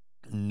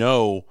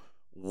know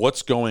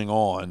what's going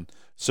on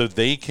so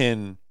they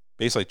can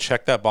basically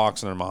check that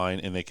box in their mind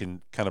and they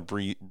can kind of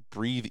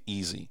breathe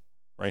easy,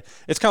 right?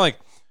 It's kind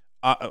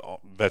of like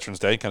Veterans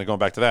Day, kind of going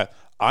back to that.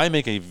 I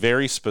make a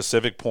very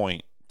specific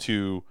point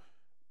to,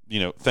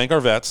 thank our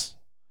vets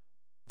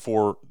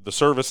for the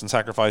service and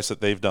sacrifice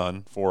that they've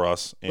done for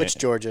us. And which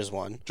George is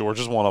one. George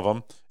is one of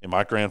them, and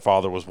my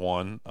grandfather was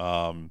one.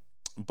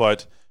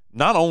 But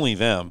not only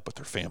them, but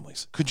their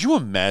families. Could you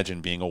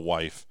imagine being a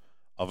wife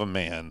of a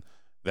man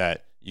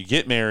that You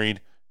get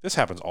married. This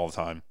happens all the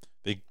time.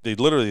 They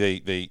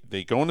literally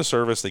they go into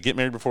service. They get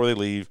married before they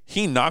leave.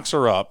 He knocks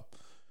her up,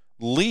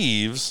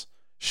 leaves.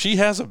 She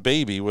has a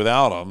baby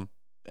without him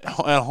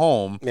at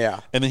home.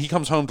 Yeah. And then he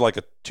comes home to like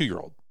a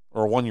 2-year-old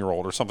or a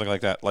 1-year-old or something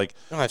like that. Like,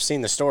 Oh, I've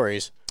seen the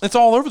stories. it's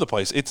all over the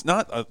place. It's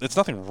not. It's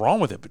nothing wrong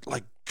with it. But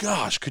like,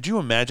 gosh, could you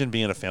imagine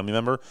being a family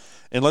member?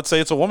 And let's say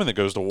it's a woman that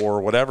goes to war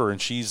or whatever,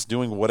 and she's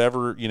doing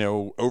whatever,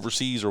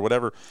 overseas or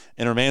whatever,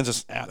 and her man's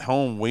just at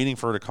home waiting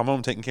for her to come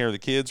home, taking care of the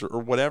kids or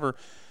whatever.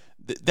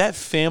 That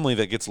family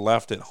that gets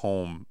left at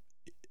home,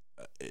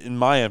 in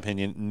my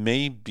opinion,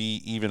 may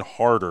be even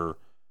harder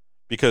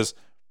because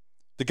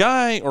the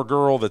guy or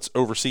girl that's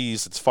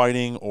overseas, that's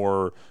fighting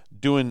or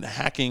doing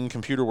hacking,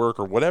 computer work,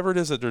 or whatever it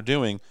is that they're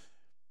doing,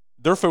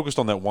 they're focused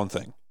on that one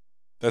thing.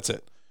 That's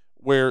it.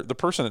 Where the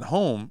person at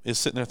home is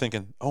sitting there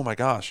thinking, oh my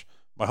gosh,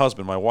 my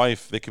husband, my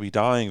wife, they could be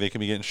dying. They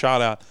could be getting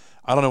shot at.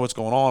 I don't know what's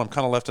going on. I'm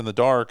kind of left in the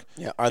dark.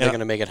 Yeah. Are they going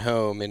to make it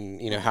home?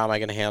 And, how am I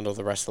going to handle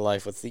the rest of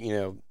life with,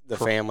 the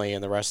family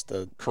and the rest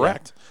of the.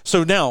 Correct. Yeah.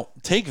 So now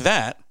take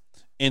that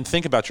and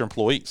think about your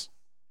employees.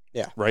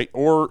 Yeah. Right.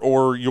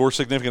 Or your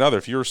significant other.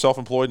 If you're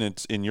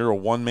self-employed and you're a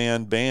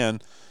one-man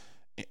band,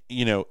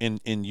 and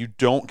you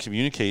don't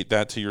communicate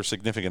that to your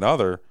significant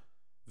other,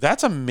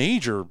 that's a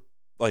major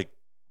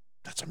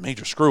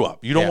screw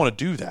up. You don't want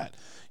to do that.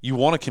 You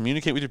want to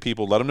communicate with your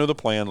people, let them know the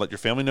plan, let your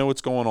family know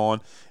what's going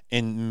on,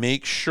 and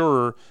make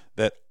sure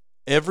that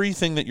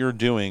everything that you're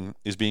doing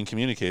is being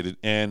communicated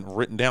and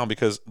written down.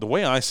 Because the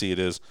way I see it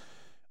is,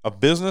 a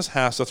business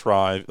has to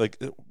thrive. Like,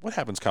 what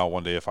happens, Kyle,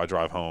 one day if I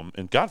drive home,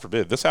 and God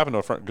forbid, this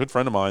happened to a good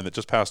friend of mine that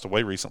just passed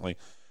away recently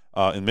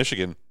in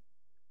Michigan.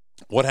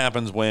 What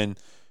happens when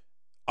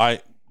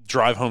I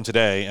drive home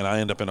today and I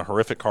end up in a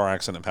horrific car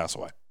accident and pass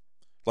away?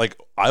 Like,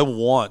 I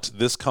want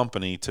this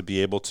company to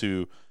be able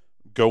to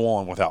go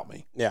on without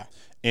me. Yeah.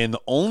 And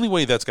the only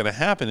way that's going to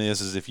happen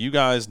is if you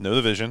guys know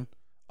the vision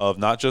of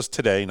not just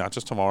today, not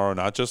just tomorrow,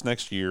 not just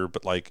next year,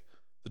 but like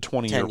the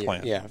 20-year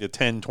plan, the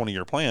 10,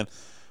 20-year plan.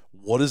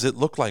 What does it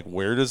look like?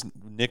 Where does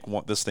Nick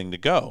want this thing to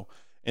go?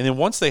 And then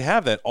once they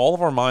have that, all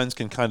of our minds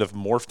can kind of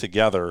morph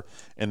together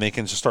and they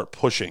can just start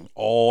pushing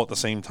all at the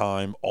same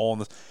time. How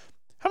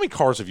many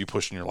cars have you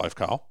pushed in your life,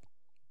 Kyle?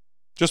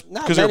 Just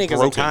because they're broken.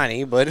 Not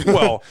tiny, but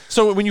well,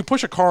 so when you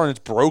push a car and it's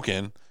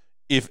broken,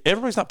 if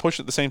everybody's not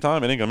pushing at the same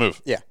time, it ain't gonna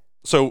move. Yeah.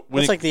 So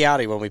it's like the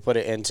Audi when we put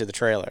it into the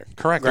trailer.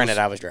 Correct. Granted,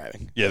 I was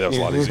driving. Yeah, that was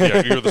a lot easier.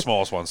 Yeah, you're the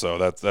smallest one, so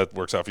that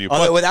works out for you.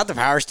 Although without the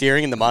power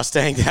steering and the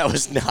Mustang, that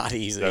was not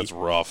easy. That's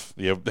rough.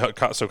 Yeah.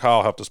 So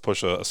Kyle helped us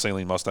push a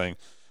Saleen Mustang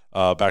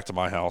back to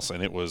my house,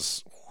 and it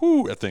was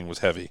that thing was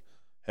heavy.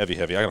 I got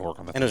to work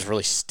on that. And it was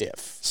really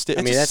stiff.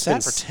 I mean, that's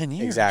sat for 10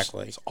 years.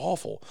 Exactly. It's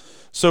awful.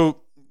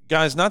 So,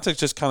 guys, not to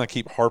just kind of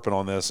keep harping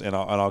on this, and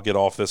I'll get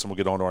off this, and we'll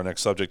get on to our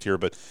next subject here.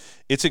 But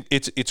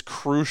it's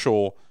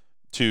crucial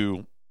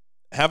to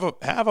have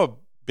a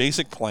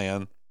basic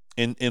plan,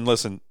 and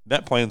listen,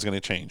 that plan's going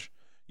to change.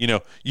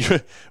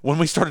 When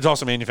we started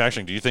Dawson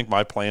Manufacturing, do you think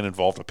my plan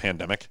involved a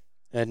pandemic?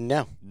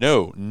 No.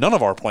 No, none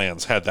of our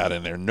plans had that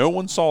in there. No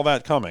one saw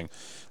that coming.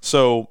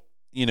 So,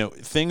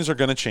 things are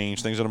going to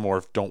change. Things are going to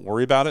morph. Don't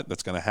worry about it.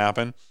 That's going to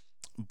happen.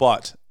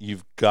 But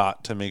you've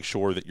got to make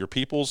sure that your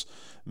people's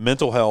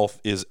mental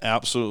health is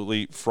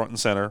absolutely front and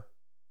center.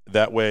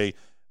 That way,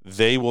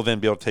 they will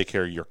then be able to take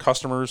care of your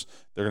customers.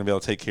 They're going to be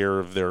able to take care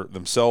of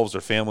themselves,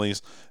 their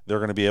families. They're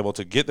going to be able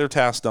to get their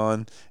tasks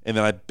done. And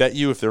then I bet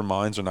you if their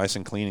minds are nice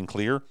and clean and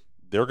clear,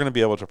 they're going to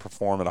be able to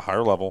perform at a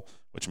higher level,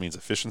 which means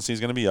efficiency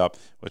is going to be up,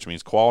 which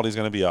means quality is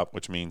going to be up,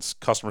 which means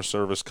customer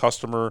service,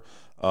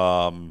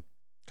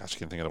 I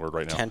can't think of the word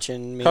right now.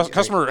 Attention.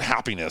 Customer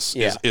happiness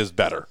is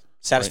better.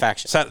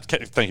 Satisfaction.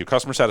 Right? Thank you.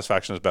 Customer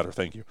satisfaction is better.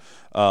 Thank you.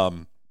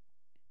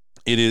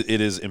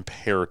 It is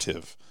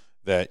imperative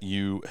that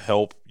you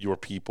help your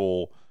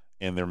people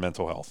and their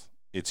mental health.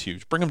 It's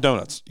huge. Bring them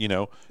donuts.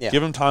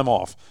 Give them time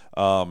off.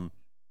 Go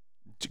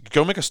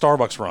make a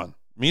Starbucks run.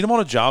 Meet them on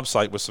a job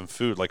site with some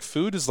food. Like,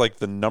 food is like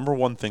the number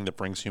one thing that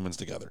brings humans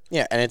together.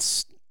 Yeah, and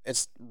it's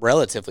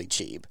relatively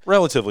cheap.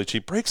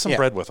 Break some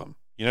bread with them.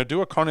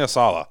 Do a carne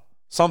asada.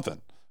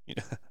 Something.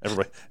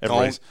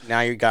 Everybody's. Now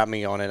you got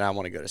me on it. I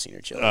want to go to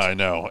Senior Chili's. I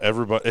know.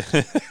 Everybody.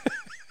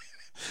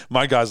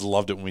 My guys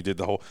loved it when we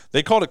did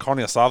they called it carne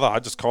asada. I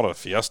just called it a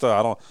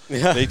fiesta.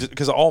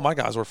 Because all my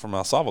guys were from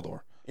El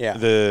Salvador. Yeah.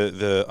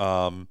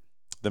 The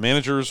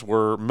managers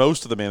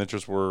most of the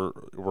managers were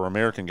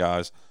American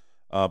guys.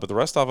 But the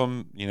rest of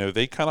them,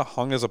 they kind of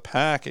hung as a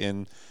pack.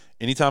 And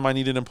anytime I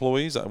needed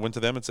employees, I went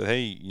to them and said,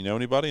 hey, you know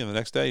anybody? And the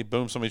next day,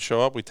 boom, somebody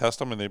show up. We test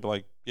them, and they'd be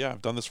like, yeah,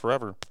 I've done this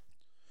forever.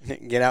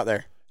 Get out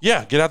there.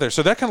 Yeah, get out there.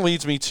 So that kind of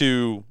leads me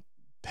to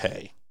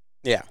pay.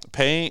 Yeah.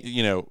 Pay,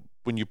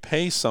 when you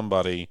pay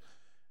somebody,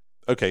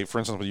 okay, for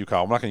instance, with you,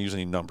 Kyle, I'm not going to use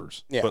any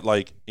numbers. Yeah. But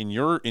like in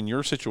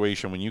your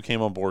situation, when you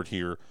came on board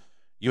here,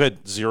 you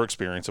had zero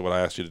experience at what I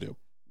asked you to do.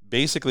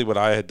 Basically, what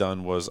I had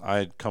done was I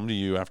had come to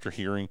you after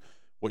hearing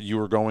what you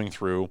were going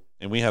through,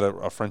 and we had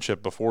a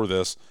friendship before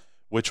this,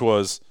 which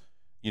was,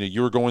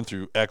 you were going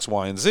through X,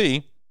 Y, and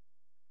Z,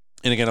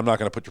 and again, I'm not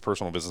going to put your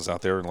personal business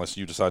out there unless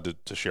you decide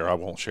to share. I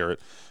won't share it.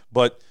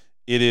 But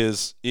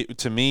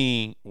to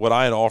me, what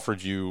I had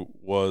offered you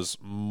was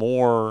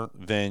more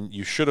than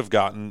you should have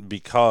gotten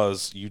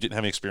because you didn't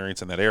have any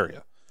experience in that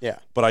area. Yeah.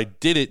 But I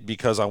did it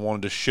because I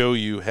wanted to show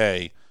you,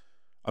 hey,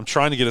 I'm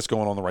trying to get us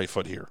going on the right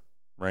foot here,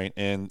 right?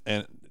 And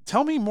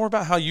tell me more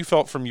about how you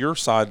felt from your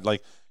side,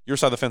 like your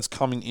side of the fence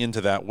coming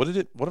into that. What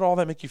did all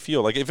that make you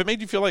feel? Like, if it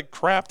made you feel like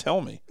crap,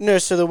 tell me. No,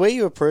 so the way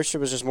you approached it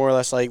was just more or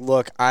less like,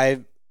 look, I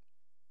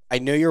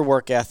know your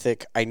work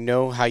ethic. I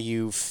know how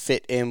you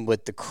fit in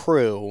with the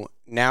crew.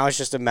 Now it's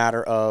just a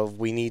matter of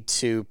we need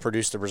to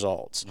produce the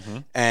results. Mm-hmm.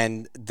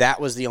 And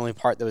that was the only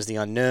part that was the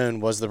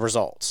unknown, was the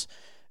results.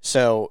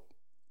 So,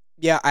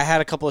 yeah, I had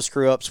a couple of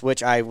screw-ups,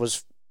 which I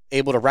was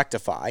able to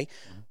rectify,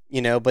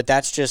 but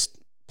that's just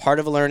part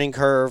of a learning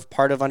curve.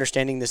 Part of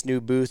understanding this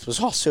new booth was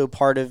also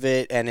part of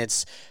it, and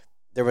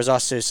there was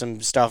also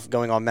some stuff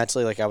going on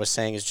mentally, like I was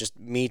saying, is just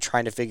me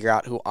trying to figure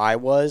out who I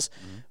was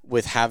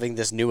with having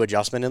this new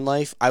adjustment in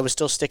life. I was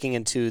still sticking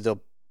into the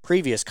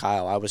previous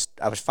Kyle. I was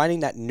finding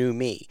that new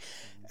me.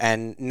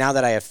 And now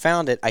that I have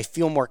found it, I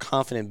feel more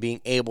confident being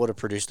able to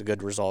produce the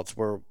good results.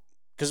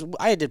 Because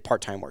I did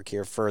part-time work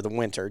here for the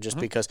winter just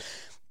because,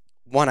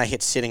 one, I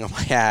hit sitting on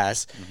my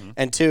ass,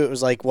 and two, it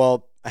was like,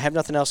 well, I have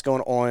nothing else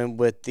going on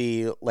with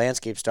the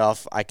landscape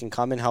stuff. I can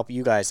come and help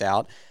you guys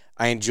out.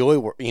 I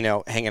enjoy,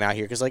 hanging out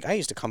here because, like, I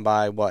used to come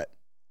by,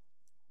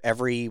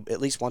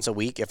 at least once a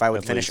week if I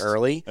would finish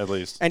early. At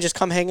least. And just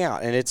come hang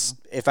out. And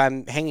if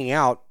I'm hanging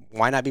out,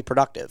 why not be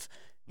productive?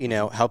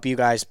 Help you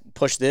guys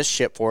push this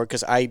ship forward,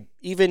 because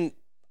even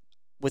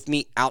with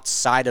me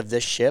outside of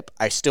this ship,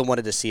 I still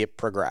wanted to see it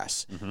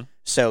progress.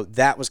 So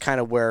that was kind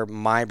of where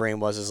my brain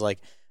was, is like,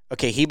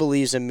 okay, he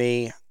believes in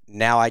me.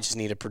 Now I just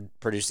need to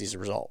produce these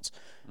results.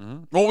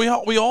 Well,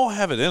 we all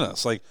have it in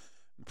us. Like,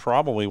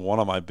 probably one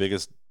of my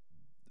biggest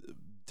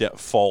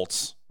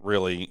faults,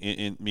 really,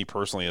 in me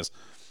personally, is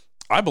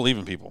I believe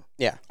in people.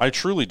 Yeah, I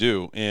truly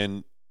do.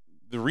 And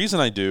the reason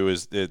I do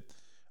is that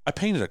I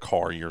painted a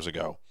car years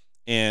ago,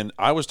 and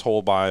I was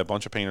told by a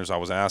bunch of painters I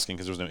was asking,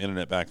 because there was no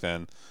internet back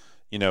then,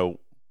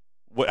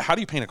 how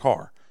do you paint a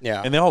car?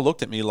 Yeah. And they all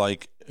looked at me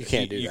like, you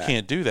can't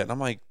do that. And I'm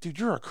like, dude,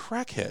 you're a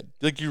crackhead.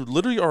 Like, you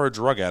literally are a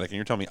drug addict, and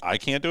you're telling me I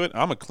can't do it?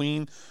 I'm a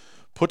clean,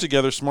 put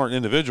together, smart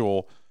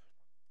individual.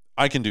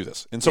 I can do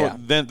this. And so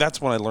then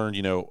that's when I learned,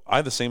 I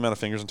have the same amount of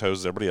fingers and toes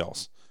as everybody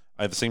else.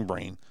 I have the same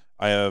brain.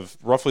 I have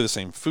roughly the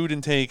same food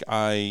intake.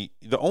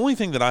 The only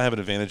thing that I have an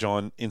advantage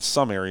on, in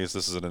some areas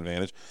this is an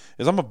advantage,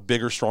 is I'm a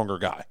bigger, stronger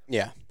guy.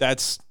 Yeah.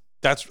 That's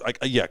like,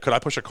 could I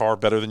push a car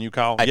better than you,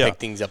 Kyle? I pick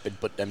things up and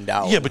put them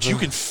down. Yeah, but you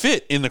can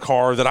fit in the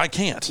car that I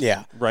can't.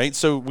 Yeah. Right?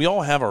 So we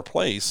all have our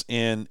place,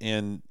 and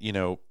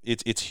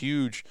it's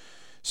huge.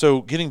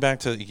 So getting back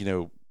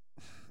to,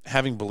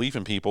 having belief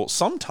in people,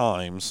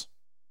 sometimes,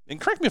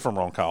 and correct me if I'm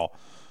wrong, Kyle,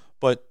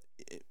 but,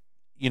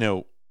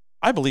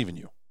 I believe in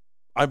you.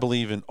 I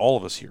believe in all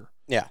of us here.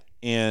 Yeah.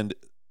 And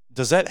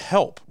does that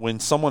help when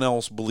someone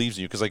else believes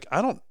in you? Because, like,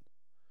 I don't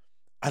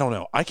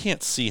know. I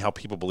can't see how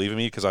people believe in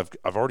me, because I've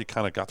already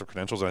kind of got the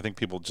credentials, and I think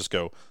people just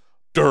go,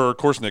 "Duh, of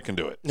course Nick can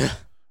do it."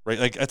 Right?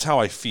 Like, that's how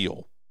I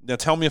feel. Now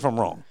tell me if I'm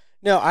wrong.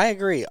 No, I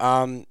agree.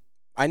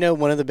 I know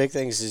one of the big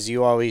things is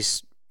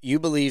you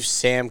believe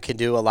Sam can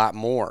do a lot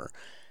more,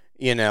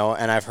 and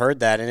I've heard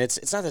that, and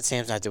it's not that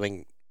Sam's not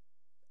doing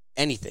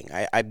anything.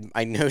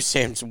 I know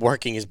Sam's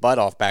working his butt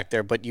off back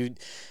there, but you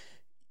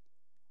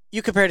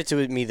compared it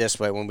to me this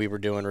way when we were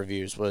doing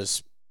reviews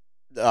was,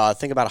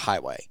 think about a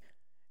highway,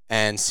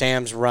 and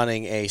Sam's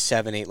running a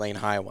 7-8 lane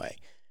highway.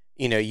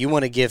 You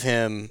want to give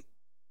him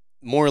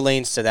more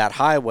lanes to that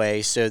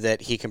highway so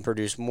that he can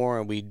produce more,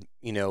 and we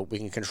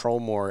can control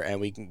more, and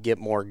we can get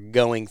more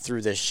going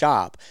through this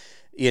shop,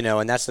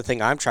 and that's the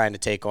thing I'm trying to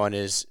take on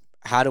is,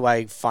 how do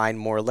I find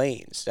more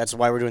lanes? That's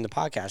why we're doing the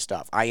podcast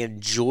stuff. I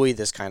enjoy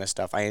this kind of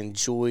stuff. I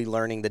enjoy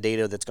learning the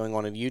data that's going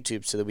on in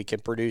YouTube so that we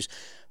can produce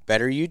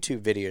better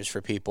YouTube videos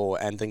for people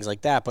and things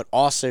like that, but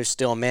also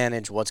still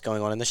manage what's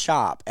going on in the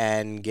shop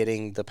and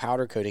getting the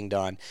powder coating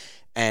done,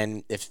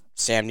 and if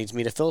Sam needs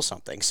me to fill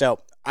something. So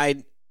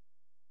I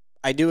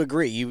do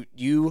agree.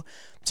 You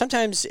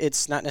sometimes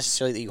it's not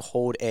necessarily that you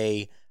hold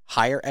a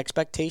higher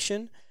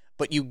expectation,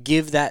 but you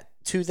give that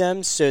to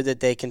them so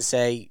that they can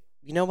say,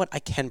 you know what, I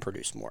can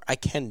produce more. I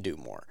can do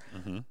more.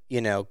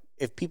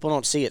 If people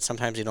don't see it,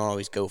 sometimes they don't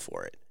always go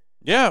for it.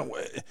 Yeah.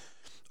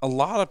 A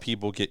lot of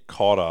people get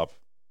caught up,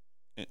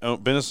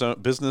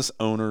 business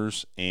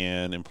owners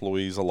and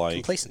employees alike.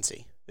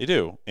 Complacency. They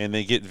do. And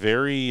they get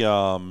very,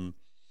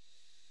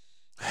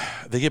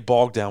 they get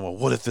bogged down. Well,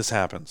 what if this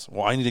happens?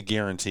 Well, I need a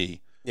guarantee.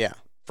 Yeah.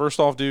 First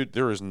off, dude,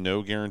 there is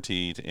no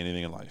guarantee to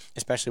anything in life.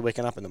 Especially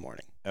waking up in the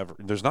morning. Ever.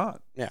 There's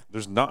not. Yeah.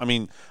 There's not. I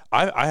mean,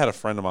 I had a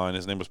friend of mine,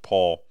 his name was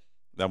Paul,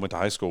 that I went to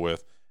high school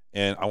with,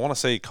 and I want to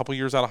say a couple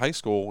years out of high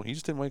school, he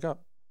just didn't wake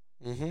up.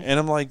 And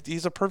I'm like,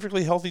 he's a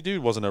perfectly healthy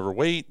dude, wasn't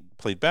overweight,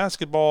 played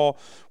basketball,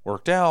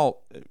 worked out,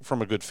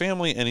 from a good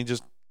family, and he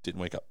just didn't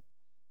wake up.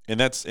 And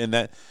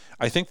that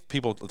I think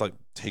people like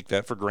take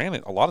that for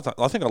granted a lot of times.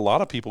 I think a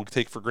lot of people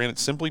take for granted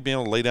simply being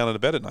able to lay down in a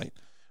bed at night.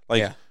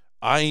 Like,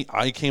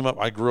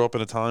 I grew up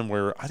in a time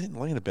where I didn't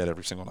lay in a bed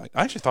every single night.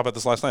 I actually thought about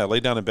this last night. I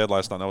laid down in bed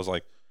last night and I was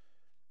like,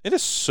 it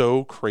is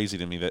so crazy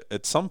to me that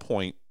at some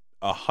point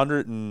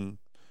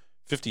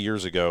 150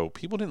 years ago,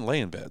 people didn't lay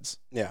in beds.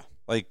 Yeah.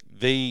 Like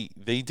they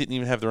didn't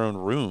even have their own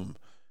room.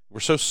 We're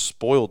so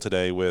spoiled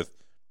today with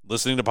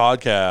listening to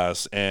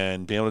podcasts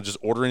and being able to just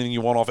order anything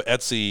you want off of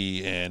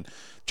Etsy and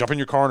jump in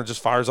your car and it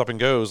just fires up and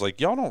goes. Like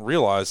y'all don't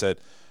realize that,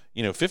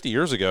 50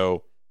 years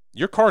ago,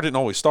 your car didn't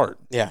always start.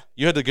 Yeah.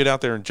 You had to get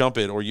out there and jump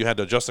it, or you had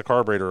to adjust the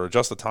carburetor or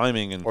adjust the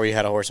timing. Or you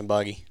had a horse and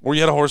buggy. Or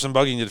you had a horse and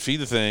buggy and you had to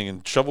feed the thing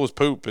and shovel his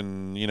poop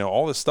and,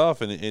 all this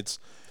stuff. And it's...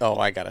 Oh,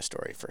 I got a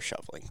story for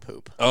shoveling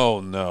poop. Oh,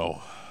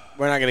 no.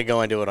 We're not going to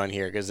go into it on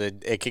here because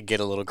it could get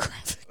a little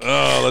graphic.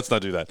 Oh, let's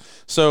not do that.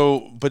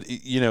 So, but,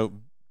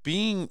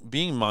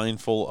 being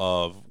mindful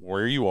of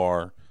where you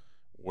are,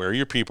 where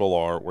your people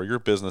are, where your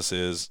business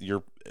is,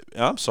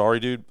 I'm sorry,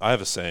 dude. I have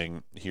a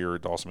saying here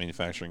at Dawson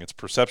Manufacturing. It's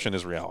perception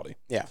is reality.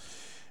 Yeah.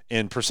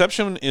 And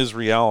perception is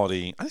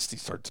reality. I just need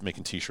to start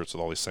making T-shirts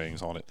with all these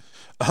sayings on it.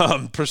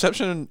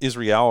 Perception is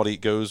reality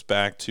goes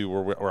back to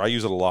where I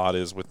use it a lot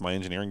is with my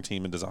engineering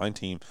team and design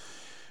team.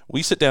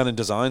 We sit down and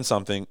design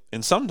something,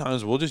 and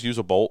sometimes we'll just use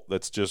a bolt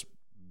that's just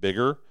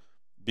bigger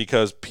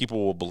because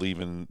people will believe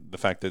in the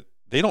fact that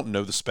they don't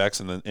know the specs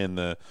and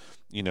the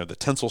the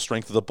tensile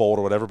strength of the bolt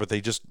or whatever, but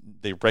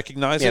they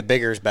recognize it. Yeah,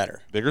 bigger is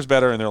better. Bigger is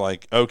better, and they're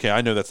like, okay,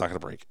 I know that's not going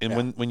to break.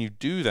 And when you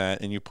do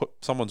that and you put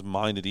someone's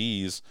mind at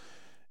ease,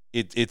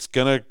 it's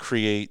going to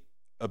create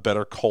a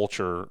better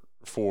culture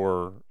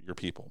for your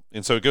people.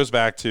 And so it goes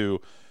back to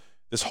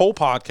this whole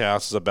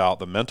podcast is about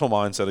the mental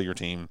mindset of your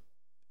team.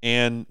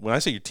 And when I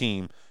say your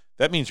team,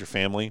 that means your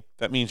family.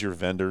 That means your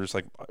vendors.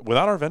 Like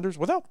without our vendors,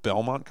 without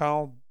Belmont,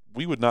 Kyle,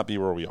 we would not be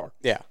where we are.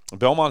 Yeah.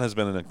 Belmont has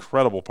been an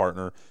incredible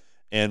partner.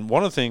 And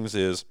one of the things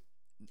is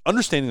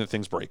understanding that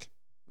things break.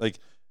 Like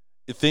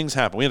if things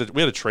happen. We had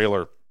a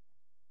trailer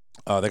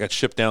that got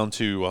shipped down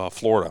to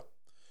Florida.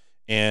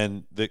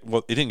 And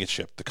it didn't get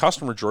shipped. The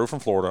customer drove from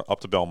Florida up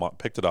to Belmont,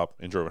 picked it up,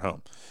 and drove it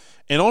home.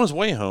 And on his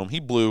way home, he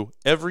blew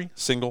every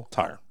single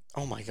tire.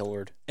 Oh, my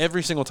Lord.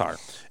 Every single tire.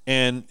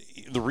 And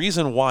the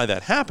reason why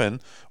that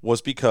happened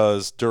was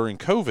because during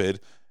COVID,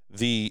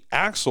 the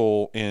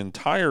axle and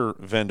tire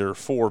vendor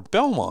for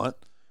Belmont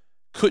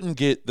couldn't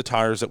get the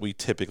tires that we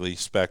typically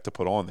spec to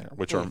put on there,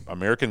 which are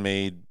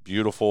American-made,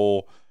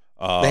 beautiful.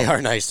 They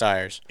are nice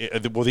tires.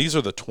 Well, these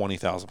are the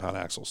 20,000-pound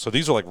axles. So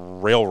these are like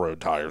railroad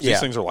tires. Yeah.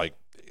 These things are like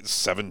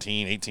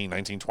 17, 18,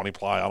 19, 20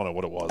 ply. I don't know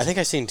what it was. I think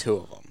I've seen 2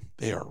 of them.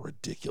 They are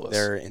ridiculous.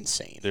 They're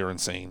insane. They're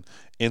insane.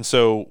 And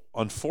so,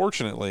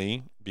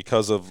 unfortunately,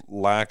 because of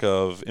lack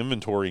of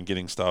inventory and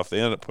getting stuff, they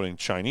ended up putting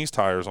Chinese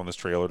tires on this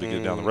trailer to get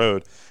it down the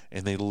road,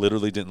 and they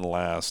literally didn't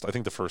last. I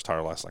think the first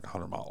tire lasted like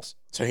 100 miles.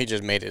 So he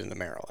just made it into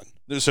Maryland.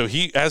 So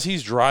as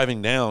he's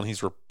driving down,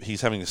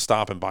 he's having to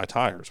stop and buy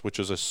tires, which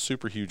is a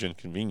super huge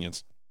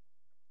inconvenience.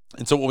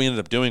 And so what we ended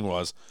up doing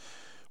was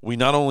we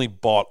not only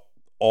bought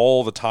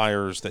all the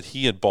tires that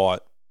he had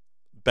bought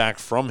back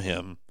from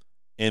him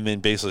and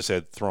then basically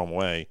said, throw them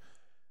away.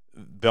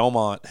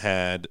 Belmont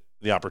had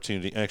the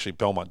opportunity. Actually,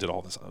 Belmont did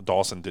all this.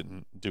 Dawson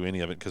didn't do any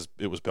of it because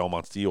it was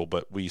Belmont's deal,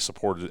 but we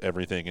supported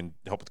everything and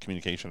helped with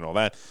communication and all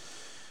that.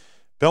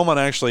 Belmont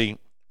actually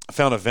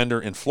found a vendor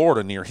in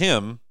Florida near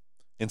him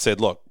and said,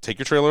 look, take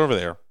your trailer over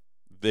there.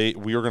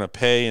 We are going to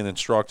pay and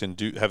instruct and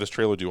have this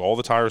trailer do all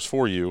the tires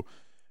for you.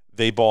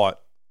 They bought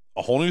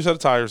a whole new set of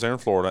tires there in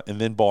Florida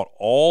and then bought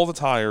all the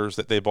tires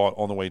that they bought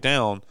on the way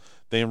down.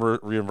 They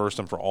reimbursed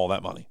them for all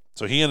that money.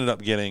 So he ended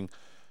up getting,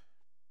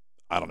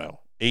 I don't know,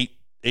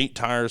 eight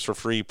tires for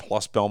free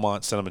plus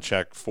Belmont sent him a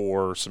check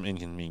for some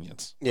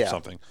inconvenience or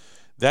something.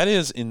 That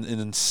is an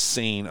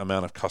insane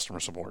amount of customer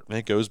support. And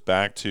it goes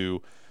back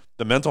to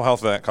the mental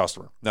health of that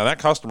customer. Now, that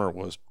customer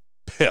was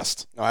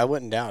pissed. No, I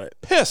wouldn't doubt it.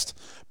 Pissed.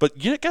 But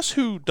guess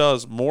who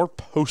does more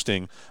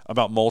posting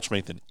about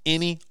Mulchmate than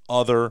any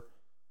other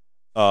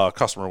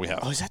customer we have?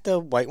 Oh, is that the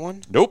white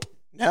one? Nope.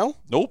 No?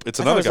 Nope. It's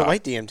I another thought it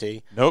was guy. the white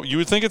DMT. Nope. You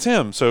would think it's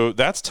him. So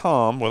that's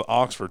Tom with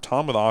Oxford.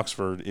 Tom with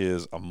Oxford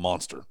is a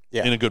monster.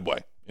 Yeah. In a good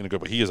way.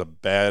 He is a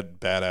badass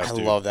dude.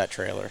 I love that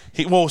trailer.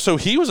 So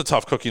he was a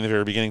tough cookie in the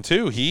very beginning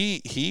too.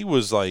 He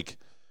was like,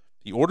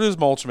 he ordered his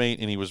Mulchmate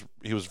and he was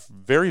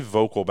very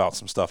vocal about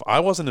some stuff. I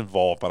wasn't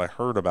involved, but I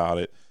heard about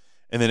it.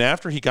 And then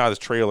after he got his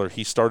trailer,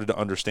 he started to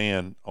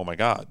understand, oh my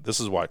God, this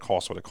is why it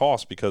costs what it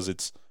costs, because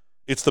it's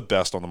the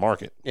best on the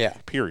market. Yeah.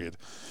 Period.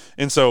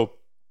 And so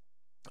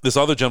this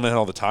other gentleman had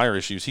all the tire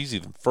issues. He's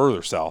even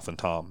further south than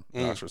Tom.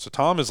 So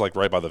Tom is like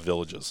right by the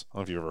Villages. I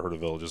don't know if you've ever heard of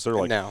Villages. They're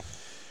like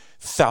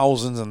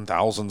thousands and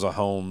thousands of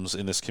homes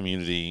in this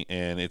community,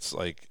 and it's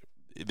like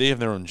they have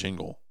their own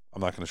jingle.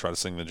 I'm not going to try to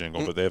sing the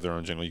jingle, but they have their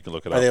own jingle. You can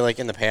look it up. Are they like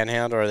in the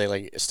Panhandle, or are they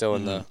like still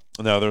in the?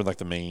 No, they're in like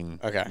the main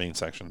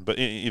section. But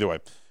either way,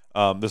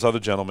 this other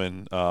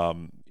gentleman,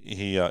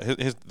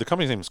 the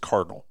company's name is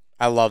Cardinal.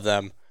 I love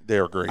them. They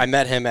are great. I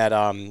met him at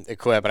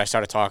Equip, and I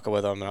started talking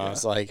with him, and I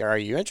was like, "Are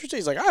you interested?"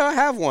 He's like, "I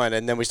have one,"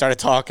 and then we started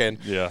talking.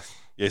 Yeah.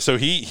 So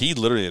he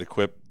literally at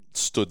Equip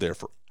stood there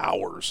for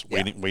hours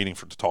waiting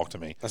to talk to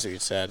me. That's what you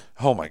said.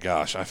 Oh my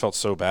gosh, I felt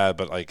so bad,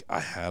 but like I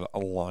had a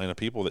line of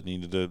people that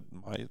needed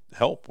my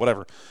help,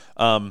 whatever.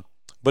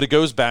 But it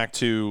goes back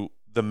to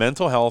the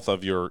mental health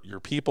of your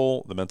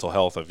people, the mental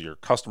health of your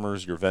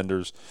customers, your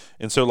vendors.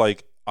 And so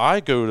like I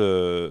go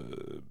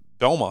to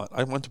Belmont.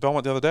 I went to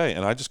Belmont the other day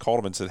and I just called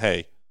them and said,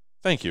 "Hey,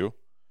 thank you."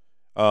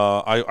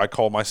 I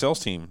called my sales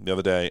team the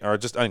other day, or I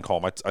didn't call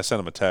them. I sent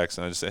them a text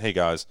and I just said, "Hey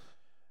guys,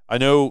 I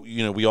know,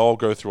 we all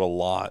go through a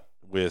lot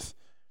with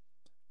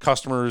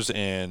customers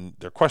and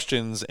their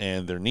questions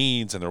and their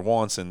needs and their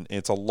wants, and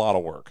it's a lot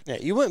of work." Yeah,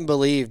 you wouldn't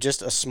believe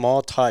just a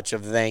small touch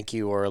of thank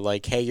you or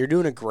like, hey, you're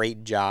doing a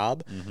great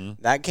job.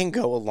 Mm-hmm. That can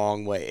go a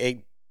long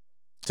way.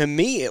 To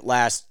me, it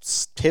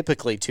lasts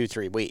typically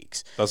 2-3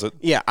 weeks. Does it?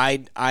 Yeah,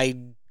 I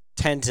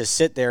tend to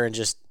sit there and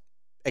just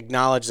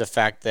acknowledge the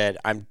fact that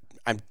I'm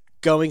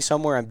going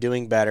somewhere, I'm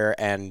doing better,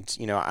 and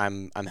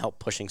I'm help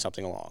pushing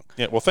something along.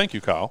 Yeah. Well, thank you,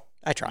 Kyle.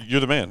 I try.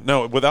 You're the man.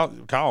 No,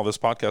 without Kyle, this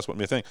podcast wouldn't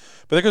be a thing.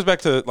 But that goes back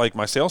to like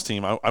my sales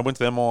team. I went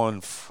to them on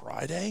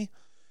Friday,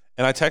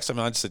 and I texted them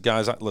and I just said,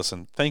 "Guys,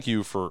 listen, thank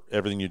you for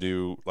everything you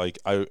do. Like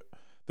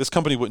this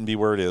company wouldn't be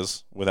where it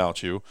is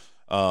without you.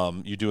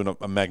 You're doing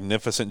a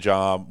magnificent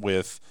job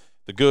with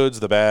the goods,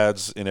 the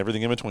bads, and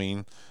everything in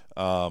between.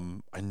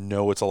 I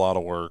know it's a lot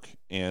of work,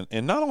 and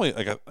not only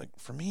like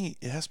for me,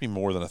 it has to be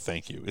more than a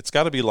thank you. It's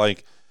got to be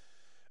like,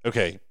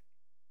 okay,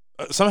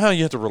 somehow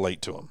you have to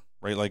relate to them,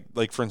 right?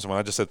 Like for instance, when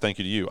I just said thank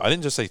you to you, I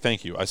didn't just say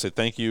thank you. I said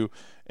thank you,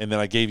 and then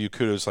I gave you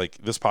kudos. Like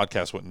this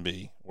podcast wouldn't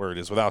be where it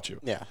is without you.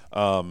 Yeah.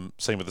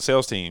 Same with the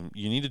sales team.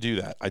 You need to do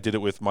that. I did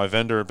it with my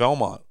vendor at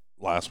Belmont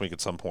last week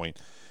at some point.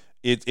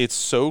 It's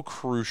so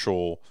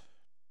crucial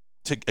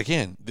to,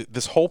 again,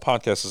 this whole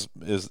podcast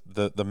is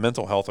the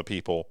mental health of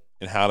people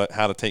and how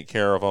to take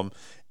care of them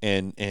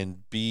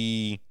and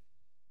be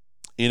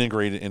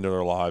integrated into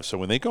their lives. So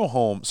when they go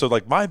home, so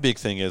like my big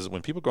thing is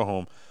when people go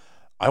home,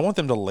 I want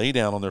them to lay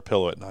down on their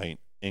pillow at night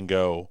and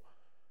go,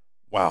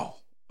 wow,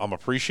 I'm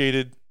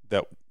appreciated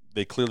that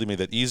they clearly made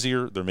that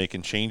easier. They're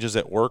making changes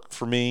at work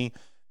for me.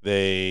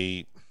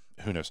 Who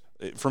knows?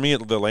 For me,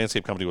 the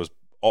landscape company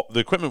the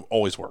equipment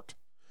always worked.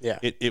 Yeah.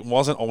 It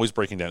wasn't always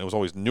breaking down. It was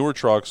always newer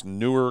trucks,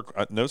 newer.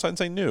 Notice I didn't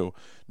say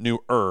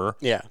newer.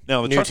 Yeah.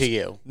 Now the new trucks, to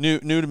you. New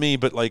to me,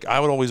 but like I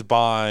would always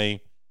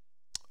buy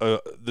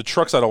the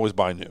trucks. I'd always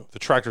buy new. The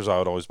tractors I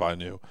would always buy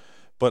new.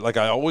 But like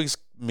I always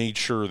made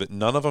sure that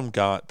none of them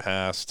got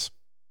past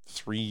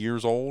 3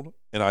 years old,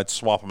 and I'd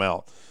swap them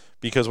out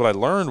because what I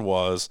learned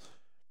was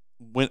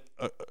when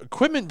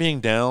equipment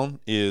being down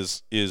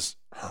is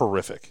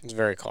horrific. It's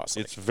very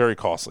costly. It's very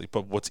costly.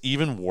 But what's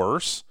even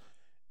worse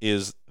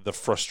is the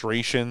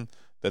frustration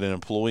that an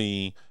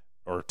employee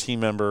or a team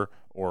member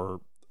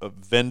or a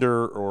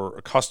vendor or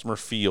a customer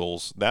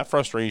feels, that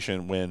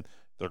frustration when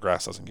their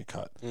grass doesn't get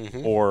cut,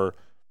 mm-hmm. or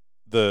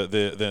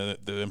the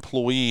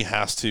employee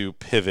has to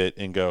pivot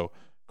and go,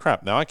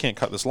 crap, now I can't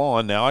cut this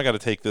lawn. Now I got to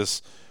take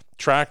this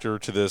tractor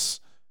to this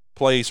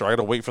place, or I got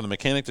to wait for the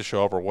mechanic to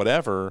show up or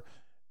whatever.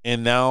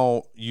 And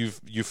now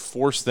you've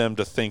forced them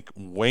to think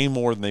way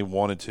more than they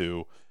wanted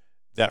to.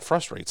 That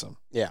frustrates them.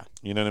 Yeah.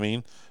 You know what I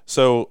mean?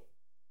 So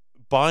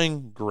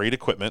buying great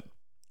equipment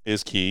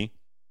is key.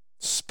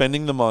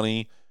 Spending the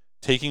money,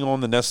 taking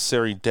on the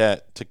necessary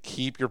debt to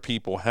keep your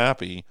people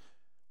happy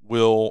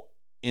will,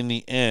 in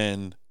the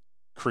end,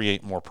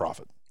 create more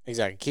profit.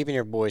 Exactly. Keeping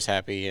your boys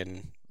happy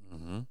and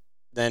mm-hmm.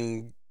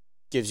 then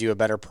gives you a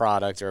better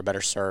product or a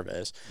better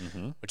service,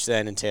 mm-hmm. which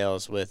then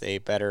entails with a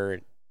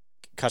better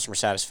customer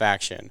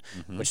satisfaction,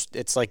 mm-hmm. which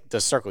it's like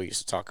the circle you used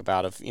to talk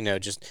about of,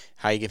 just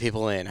how you get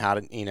people in, how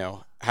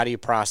do you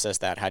process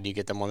that? How do you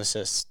get them on the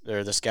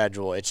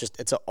schedule?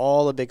 It's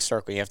all a big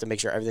circle. You have to make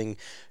sure everything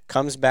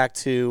comes back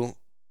to,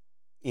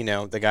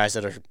 the guys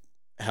that are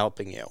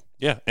helping you.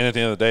 Yeah. And at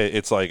the end of the day,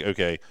 it's like,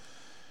 okay,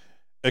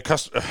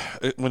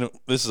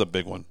 this is a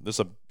big one.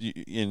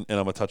 And I'm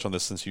gonna touch on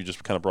this since you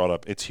just kind of brought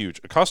up. It's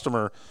huge. A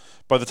customer,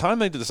 by the time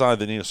they decide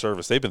they need a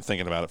service, they've been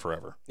thinking about it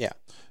forever. Yeah.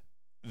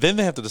 Then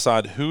they have to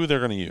decide who they're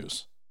going to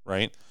use,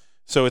 right?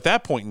 So at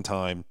that point in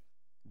time,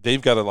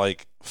 they've got to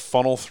like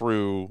funnel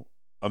through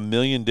a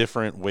million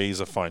different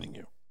ways of finding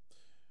you.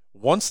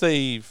 Once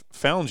they've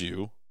found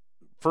you,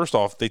 first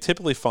off, they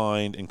typically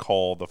find and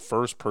call the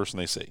first person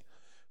they see.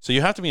 So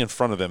you have to be in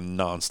front of them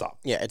nonstop.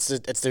 Yeah, it's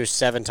those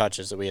 7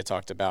 touches that we had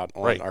talked about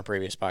on our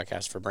previous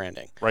podcast for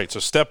branding. Right. So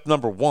step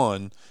number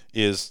 1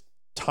 is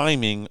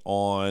timing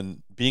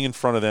on being in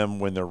front of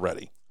them when they're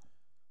ready.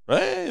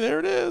 Hey, there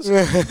it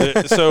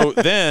is. So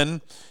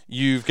then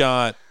you've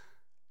got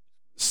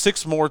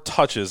 6 more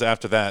touches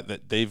after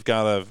that they've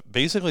got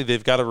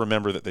to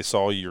remember that they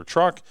saw your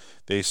truck,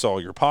 they saw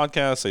your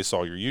podcast, they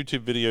saw your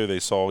YouTube video, they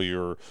saw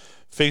your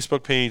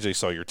Facebook page, they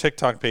saw your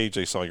TikTok page,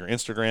 they saw your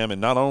Instagram, and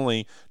not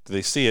only do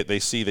they see it, they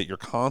see that you're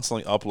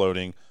constantly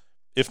uploading,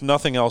 if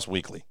nothing else,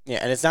 weekly. Yeah,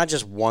 and it's not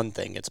just one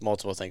thing, it's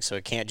multiple things. So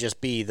it can't just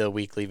be the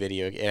weekly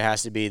video. It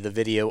has to be the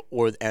video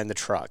and the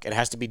truck. It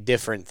has to be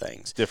different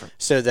things. Different.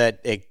 So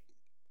that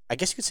I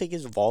guess you could say it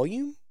gives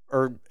volume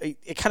or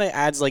it kind of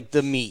adds like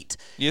the meat.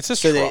 Yeah, it's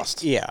just So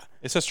trust.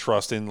 It's just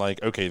trust in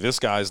like, okay, this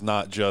guy's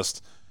not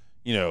just,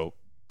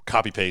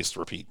 copy paste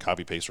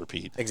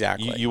repeat.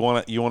 Exactly. You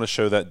want to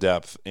show that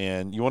depth,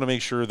 and you want to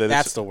make sure that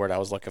That's the word I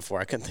was looking for.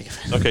 I couldn't think of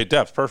it. Okay,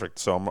 depth, perfect.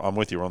 So I'm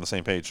with you. We're on the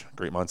same page.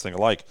 Great minds think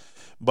alike.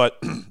 But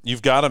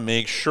you've got to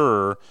make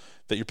sure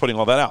that you're putting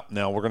all that out.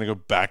 Now we're going to go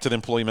back to the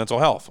employee mental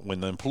health. When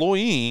the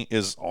employee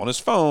is on his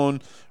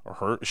phone,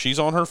 or she's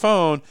on her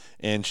phone,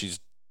 and she's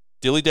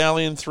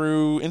dilly-dallying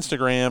through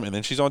Instagram, and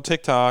then she's on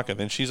TikTok, and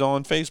then she's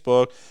on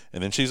Facebook,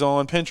 and then she's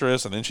on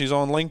Pinterest, and then she's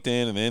on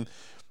LinkedIn, and then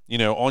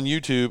on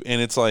YouTube,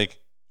 and it's like,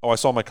 oh, I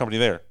saw my company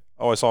there.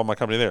 Oh, I saw my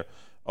company there.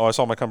 Oh, I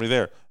saw my company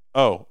there.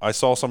 Oh, I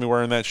saw somebody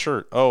wearing that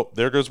shirt. Oh,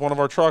 there goes one of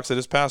our trucks that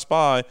just passed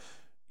by.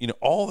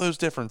 All those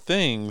different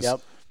things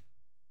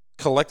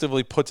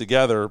collectively put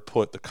together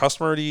put the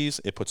customer at ease.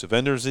 It puts the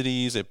vendors at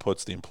ease. It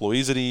puts the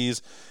employees at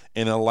ease,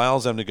 and it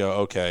allows them to go,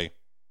 okay,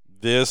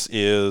 this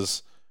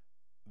is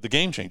the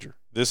game changer.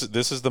 This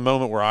is the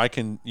moment where I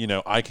can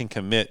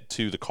commit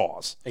to the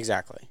cause.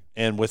 Exactly.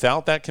 And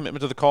without that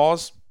commitment to the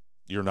cause,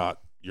 you're not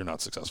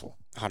successful.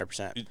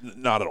 100%.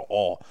 Not at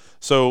all.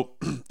 So,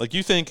 like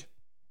you think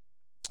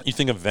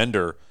a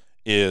vendor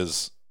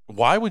is,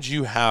 why would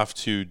you have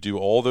to do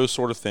all those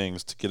sort of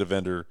things to get a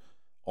vendor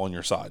on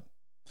your side?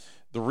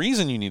 The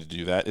reason you need to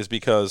do that is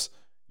because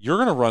you're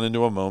going to run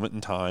into a moment in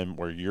time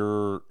where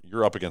you're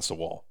up against a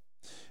wall.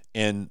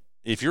 And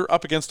if you're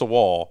up against a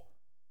wall,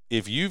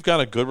 if you've got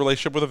a good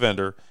relationship with a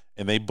vendor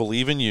and they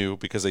believe in you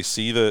because they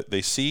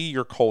see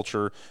your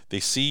culture, they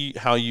see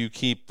how you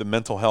keep the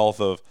mental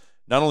health of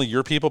not only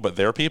your people but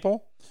their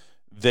people,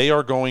 they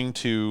are going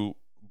to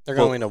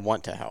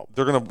want to help.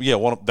 They're going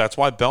to that's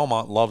why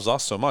Belmont loves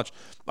us so much.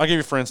 I'll give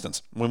you, for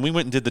instance, when we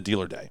went and did the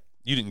dealer day,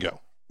 you didn't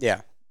go.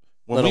 Yeah.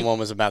 Little one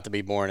was about to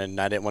be born, and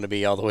I didn't want to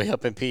be all the way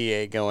up in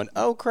PA going,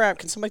 oh, crap,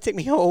 can somebody take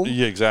me home?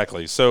 Yeah,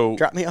 exactly. So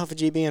drop me off at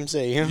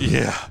GBMC.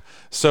 Yeah.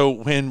 So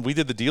when we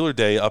did the dealer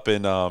day up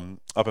in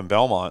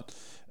Belmont,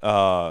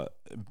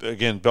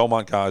 again,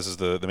 Belmont Guys is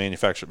the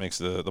manufacturer that makes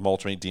the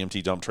Multimate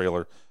DMT dump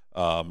trailer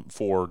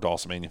for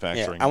Dawson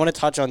Manufacturing. Yeah, I want to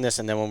touch on this,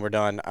 and then when we're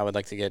done, I would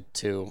like to get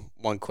to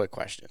one quick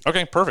question.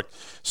 Okay, perfect.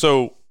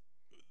 So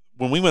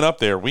when we went up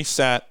there, we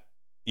sat,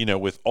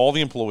 with all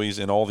the employees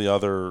and all the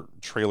other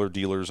trailer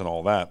dealers and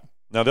all that.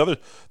 Now, the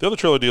other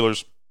trailer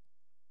dealers,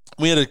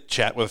 we had a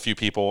chat with a few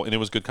people, and it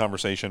was good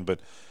conversation, but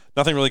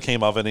nothing really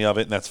came of any of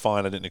it, and that's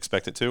fine. I didn't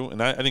expect it to,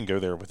 and I didn't go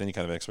there with any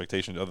kind of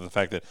expectation other than the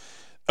fact that,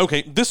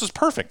 okay, this is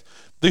perfect.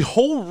 The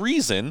whole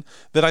reason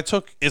that I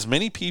took as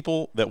many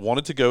people that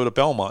wanted to go to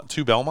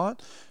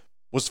Belmont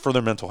was for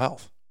their mental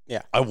health.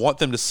 Yeah. I want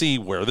them to see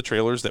where the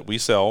trailers that we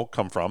sell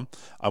come from.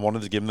 I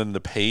wanted to give them the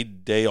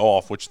paid day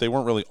off, which they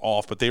weren't really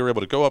off, but they were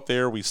able to go up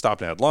there. We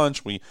stopped and had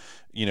lunch. We,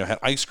 had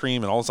ice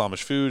cream and all this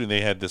Amish food, and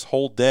they had this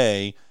whole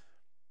day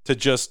to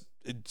just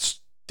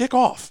stick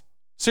off.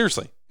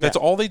 Seriously. That's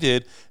all they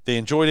did. They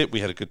enjoyed it.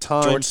 We had a good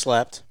time. George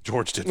slept.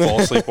 George did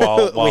fall asleep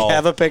while we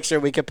have a picture.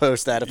 We could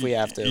post that if we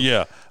have to.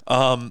 Yeah.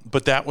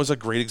 But that was a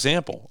great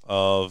example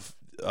of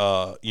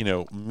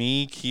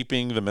me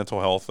keeping the mental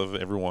health of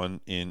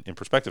everyone in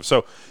perspective.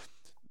 So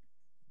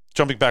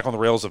jumping back on the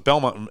rails of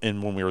Belmont,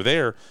 and when we were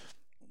there,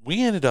 I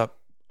ended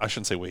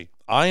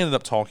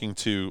up talking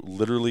to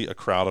literally a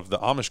crowd of the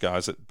Amish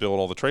guys that build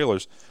all the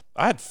trailers.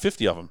 I had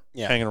 50 of them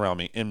hanging around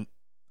me, and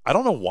I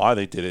don't know why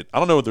they did it. I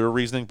don't know their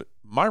reasoning, but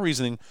my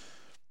reasoning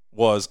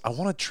was I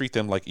want to treat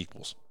them like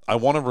equals. I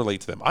want to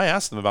relate to them. I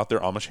asked them about their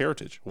Amish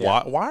heritage.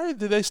 Why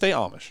did they stay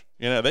Amish?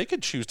 They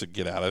could choose to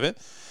get out of it.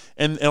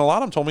 And a lot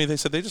of them told me, they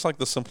said they just like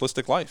the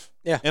simplistic life.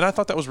 Yeah. And I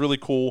thought that was really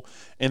cool.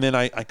 And then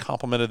I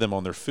complimented them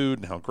on their food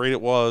and how great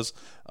it was.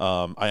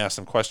 I asked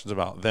them questions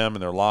about them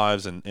and their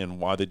lives and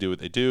why they do what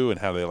they do and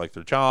how they like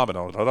their job and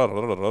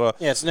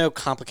Yeah, it's no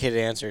complicated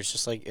answer. It's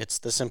just like, it's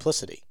the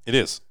simplicity. It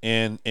is.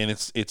 And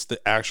it's the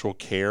actual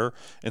care.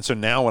 And so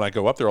now when I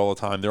go up there all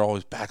the time, they're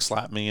always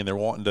backslap me and they're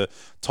wanting to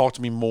talk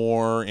to me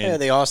more.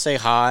 And they all say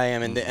hi.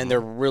 And they're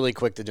really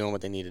quick to doing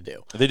what they need to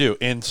do. They do.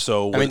 And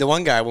so the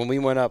one guy, when we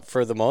went up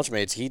for the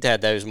Mulchmates, he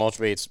had those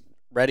Mulchmates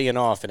ready and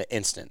off in an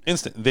instant.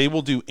 They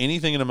will do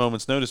anything in a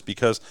moment's notice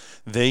because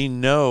they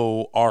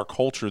know our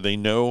culture. They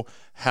know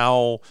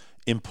how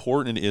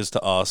important it is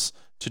to us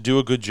to do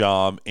a good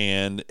job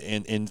and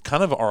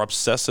kind of our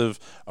obsessive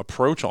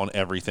approach on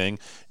everything.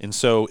 And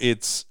so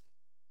it's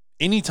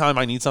anytime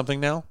I need something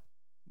now,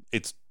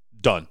 it's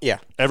done. Yeah.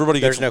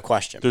 There's no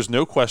question. There's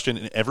no question,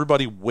 and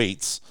everybody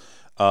waits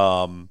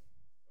on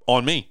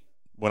me.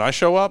 When I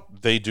show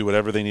up, they do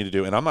whatever they need to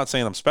do. And I'm not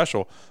saying I'm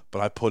special, but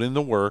I put in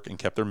the work and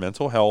kept their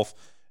mental health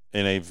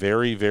in a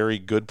very, very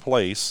good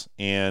place.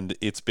 And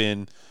it's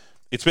been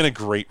a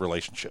great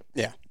relationship.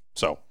 Yeah.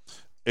 So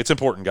it's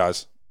important,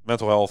 guys.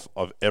 Mental health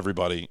of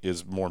everybody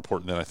is more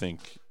important than I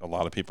think a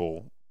lot of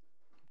people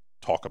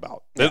talk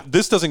about. Yeah.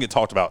 This doesn't get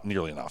talked about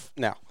nearly enough.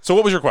 No. So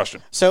what was your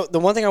question? So the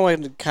one thing I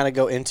wanted to kind of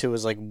go into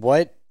is like,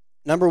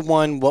 number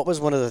one, what was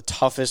one of the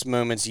toughest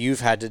moments you've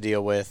had to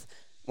deal with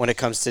when it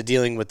comes to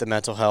dealing with the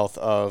mental health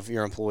of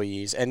your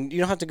employees. And you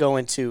don't have to go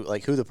into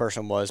like who the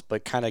person was,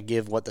 but kind of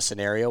give what the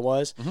scenario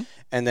was.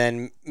 And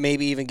then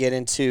maybe even get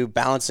into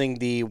balancing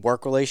the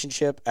work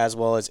relationship as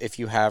well as if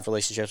you have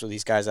relationships with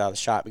these guys out of the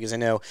shop. Because I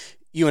know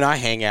you and I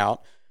hang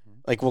out.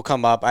 Like we'll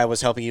come up, I was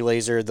helping you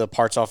laser the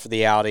parts off of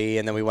the Audi,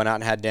 and then we went out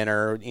and had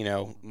dinner,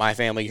 my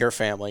family, your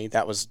family.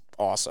 That was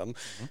awesome,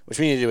 which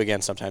we need to do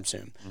again sometime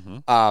soon.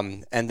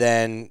 And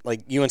then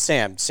like you and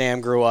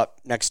Sam grew up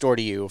next door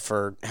to you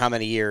for how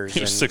many years?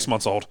 He was 6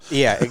 months old.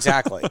 Yeah,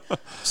 exactly.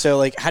 So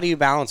like, how do you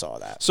balance all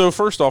that? So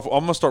first off, I'm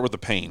going to start with the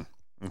pain.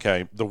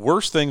 Okay. The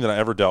worst thing that I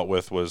ever dealt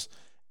with was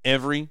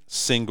every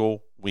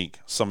single week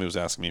somebody was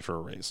asking me for a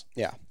raise.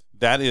 Yeah.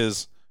 That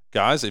is,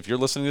 guys, if you're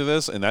listening to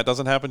this and that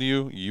doesn't happen to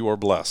you, you are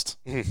blessed.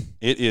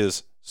 It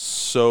is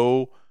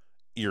so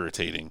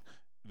irritating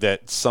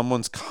that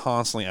someone's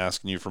constantly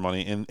asking you for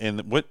money.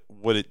 And what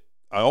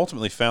I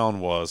ultimately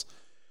found was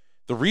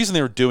the reason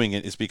they were doing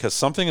it is because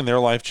something in their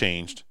life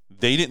changed.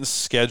 They didn't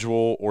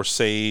schedule or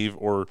save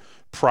or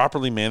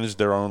properly manage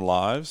their own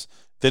lives.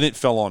 Then it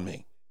fell on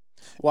me.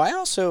 Well, I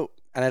also,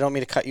 and I don't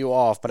mean to cut you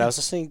off, but I was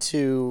listening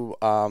to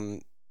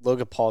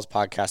Logan Paul's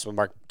podcast with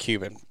Mark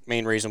Cuban.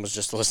 Main reason was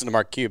just to listen to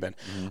Mark Cuban.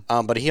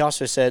 But he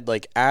also said,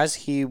 like, as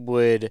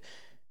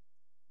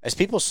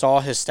people saw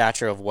his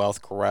stature of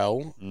wealth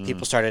grow,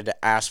 people started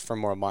to ask for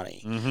more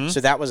money. So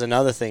that was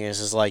another thing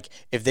is like,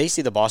 if they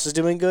see the boss is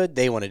doing good,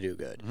 they want to do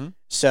good.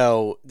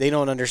 So they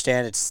don't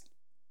understand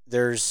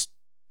there's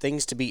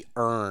things to be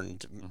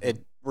earned.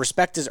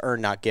 Respect is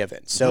earned, not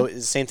given. So the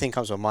same thing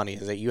comes with money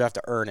is that you have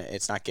to earn it.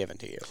 It's not given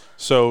to you.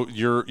 So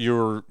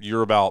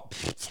you're about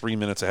 3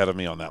 minutes ahead of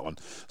me on that one.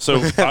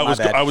 So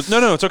I was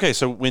no, it's okay.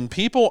 So when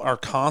people are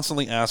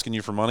constantly asking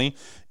you for money,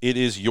 it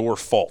is your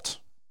fault.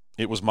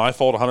 It was my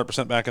fault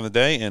 100% back in the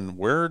day. And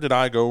where did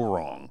I go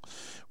wrong?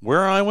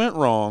 Where I went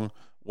wrong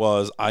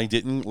was I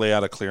didn't lay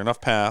out a clear enough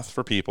path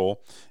for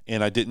people,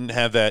 and I didn't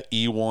have that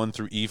E1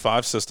 through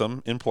E5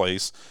 system in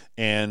place,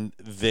 and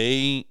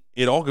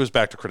it all goes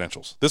back to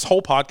credentials. This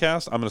whole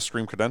podcast, I'm going to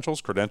scream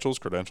credentials.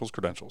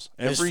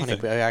 Everything.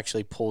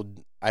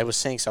 Funny, I was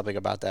saying something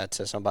about that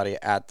to somebody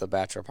at the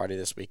bachelor party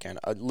this weekend.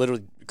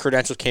 Literally,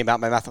 credentials came out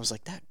my mouth. I was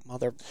like, that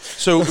mother.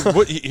 So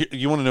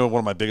you want to know one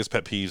of my biggest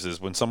pet peeves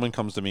is when someone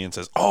comes to me and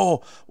says,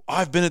 oh,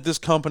 I've been at this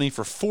company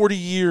for 40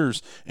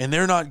 years, and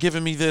they're not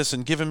giving me this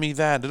and giving me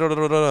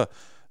that.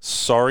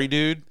 Sorry,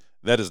 dude.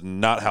 That is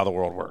not how the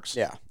world works.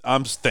 Yeah.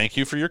 Thank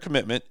you for your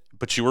commitment,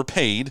 but you were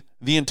paid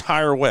the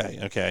entire way,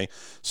 okay?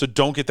 So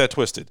don't get that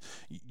twisted.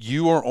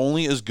 You are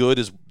only as good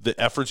as the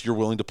efforts you're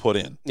willing to put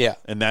in. Yeah.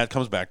 And that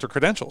comes back to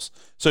credentials.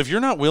 So if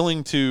you're not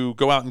willing to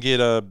go out and get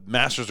a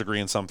master's degree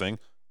in something,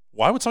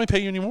 why would somebody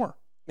pay you anymore?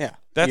 Yeah.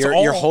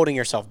 You're holding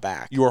yourself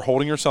back. You are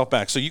holding yourself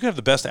back. So you can have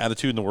the best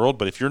attitude in the world,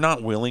 but if you're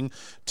not willing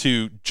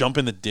to jump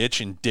in the ditch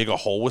and dig a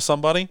hole with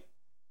somebody,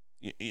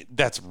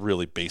 that's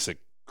really basic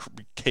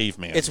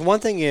caveman. It's one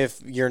thing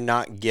if you're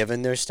not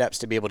given those steps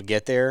to be able to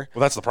get there.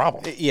 Well, that's the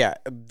problem. Yeah.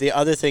 The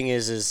other thing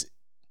is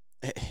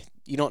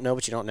you don't know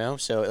what you don't know.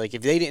 So like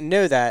if they didn't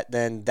know that,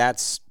 then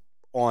that's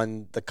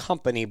on the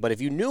company. But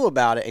if you knew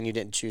about it and you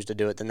didn't choose to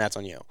do it, then that's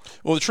on you.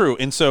 Well, true.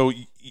 And so,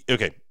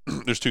 okay,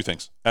 there's two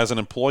things. As an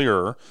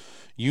employer,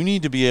 you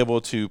need to be able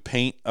to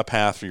paint a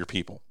path for your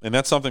people. And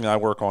that's something I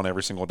work on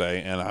every single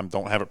day. And I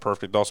don't have it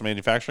perfect at Dawson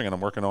Manufacturing, and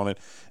I'm working on it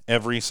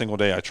every single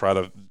day. I try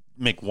to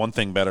make one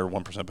thing better,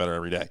 1% better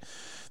every day.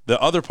 The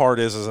other part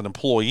is, as an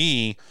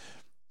employee,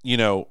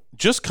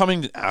 just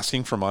coming to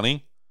asking for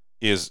money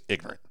is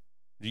ignorant.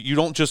 You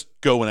don't just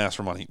go and ask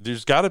for money.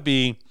 There's got to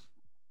be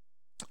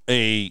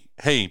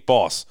hey,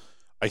 boss,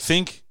 I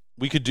think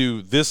we could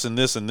do this and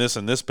this and this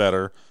and this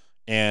better.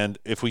 And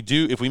if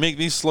we make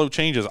these slow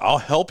changes, I'll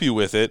help you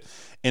with it.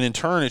 And in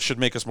turn, it should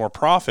make us more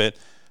profit.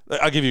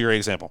 I'll give you a great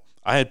example.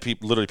 I had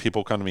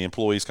people come to me,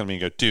 employees come to me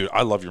and go, dude,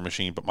 I love your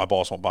machine, but my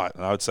boss won't buy it.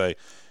 And I would say,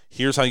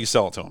 here's how you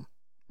sell it to them,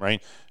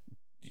 right?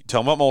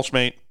 Tell them about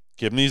Mulchmate,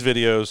 give them these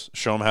videos,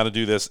 show them how to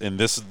do this, and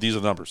these are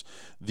the numbers.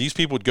 These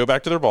people would go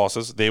back to their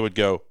bosses. They would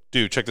go,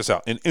 dude, check this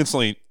out. And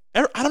instantly,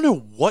 I don't know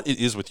what it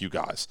is with you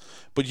guys,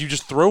 but you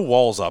just throw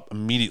walls up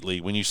immediately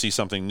when you see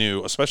something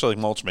new, especially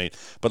like Mulchmate.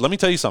 But let me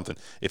tell you something.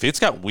 If it's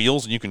got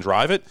wheels and you can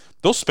drive it,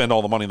 they'll spend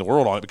all the money in the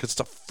world on it because it's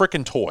a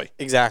freaking toy.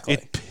 Exactly.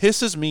 It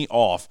pisses me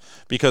off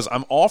because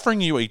I'm offering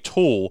you a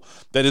tool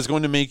that is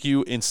going to make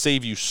you and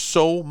save you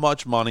so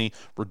much money,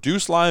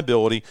 reduce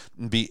liability,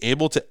 and be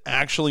able to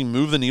actually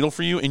move the needle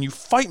for you, and you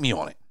fight me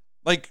on it.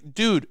 Like,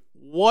 dude,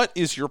 what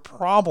is your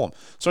problem?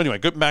 So anyway,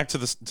 go back to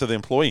the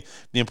employee.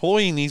 The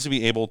employee needs to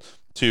be able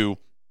to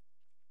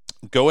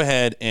go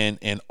ahead and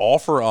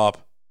offer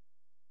up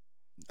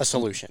a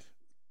solution.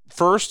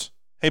 First,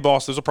 hey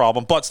boss, there's a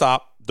problem, but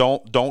stop.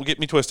 Don't get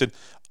me twisted.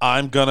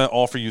 I'm going to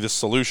offer you this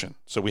solution.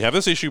 So we have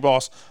this issue,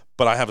 boss,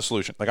 but I have a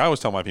solution. Like I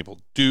always tell my people,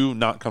 do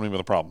not come to me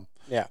with a problem.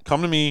 Yeah.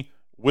 Come to me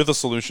with a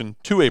solution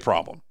to a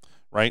problem,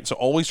 right? So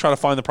always try to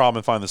find the problem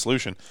and find the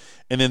solution.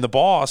 And then the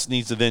boss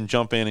needs to then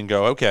jump in and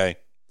go, okay,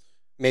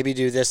 maybe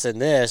do this and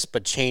this,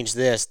 but change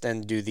this, then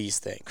do these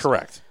things.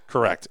 Correct.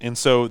 Correct. And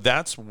so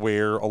that's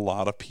where a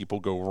lot of people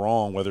go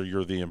wrong, whether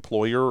you're the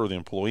employer or the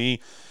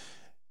employee.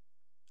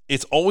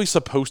 It's always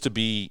supposed to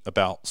be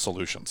about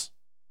solutions,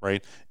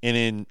 right?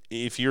 And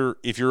if you're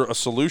a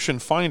solution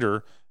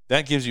finder,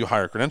 that gives you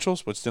higher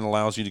credentials, which then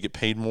allows you to get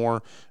paid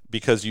more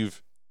because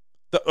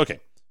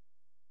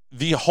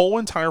the whole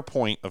entire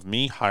point of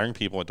me hiring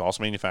people at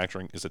Dawson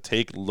Manufacturing is to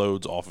take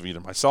loads off of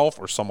either myself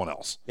or someone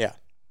else. Yeah.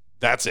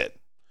 That's it.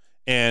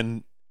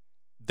 And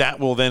that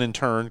will then in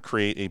turn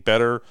create a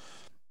better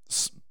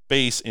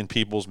space in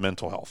people's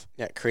mental health.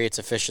 Yeah, it creates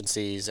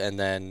efficiencies, and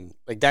then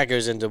like that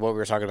goes into what we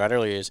were talking about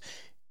earlier is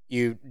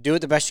you do it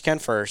the best you can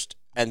first,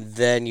 and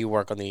then you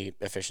work on the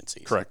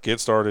efficiencies. Correct. Get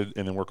started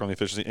and then work on the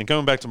efficiency. And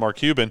going back to Mark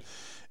Cuban,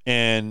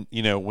 and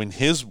when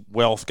his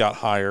wealth got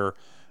higher,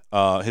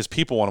 his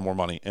people wanted more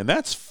money, and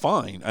that's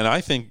fine. And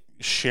I think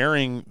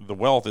sharing the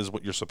wealth is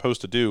what you're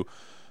supposed to do,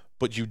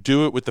 but you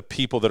do it with the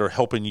people that are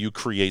helping you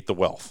create the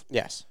wealth.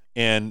 Yes.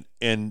 And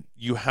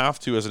you have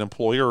to, as an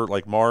employer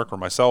like Mark or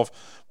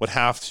myself, would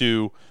have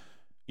to,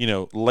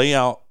 lay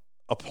out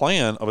a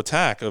plan of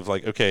attack of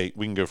like, okay,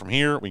 we can go from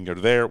here, we can go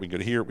to there, we can go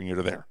to here, we can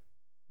go to there.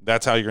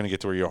 That's how you're going to get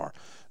to where you are.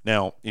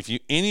 Now, if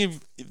any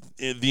of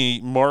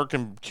the Mark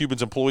and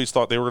Cuban's employees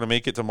thought they were going to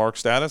make it to Mark's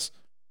status,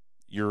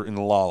 you're in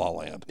la la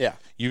land. Yeah.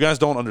 You guys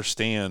don't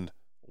understand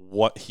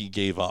what he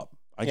gave up.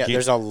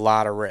 There's a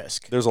lot of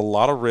risk. There's a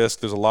lot of risk.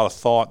 There's a lot of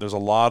thought. There's a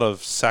lot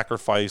of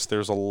sacrifice.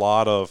 There's a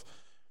lot of,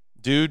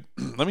 dude,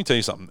 let me tell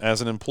you something.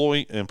 As an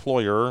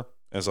employer,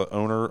 as an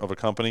owner of a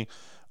company,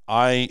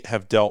 I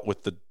have dealt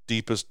with the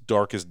deepest,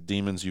 darkest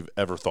demons you've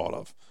ever thought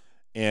of.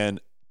 And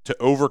to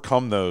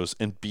overcome those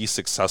and be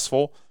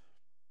successful,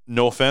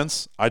 no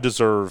offense, I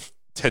deserve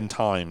 10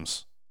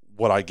 times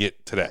what I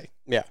get today.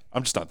 Yeah.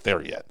 I'm just not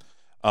there yet.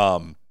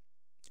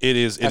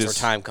 That's where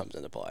time comes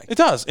into play. It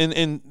does.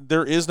 And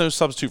there is no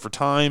substitute for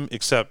time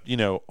except,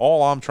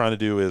 all I'm trying to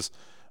do is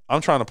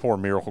I'm trying to pour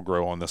Miracle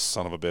Grow on this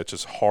son of a bitch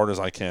as hard as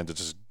I can to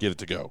just get it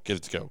to go.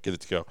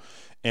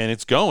 And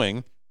it's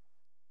going,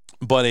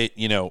 but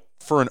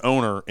for an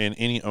owner and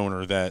any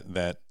owner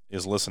that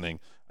is listening,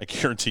 I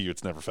guarantee you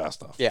it's never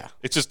fast enough. Yeah.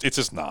 It's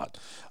just not.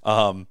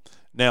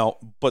 Now,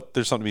 but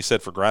there's something to be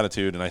said for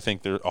gratitude, and I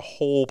think a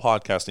whole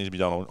podcast needs to be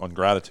done on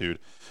gratitude.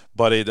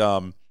 But it,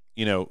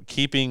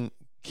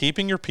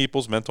 keeping your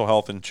people's mental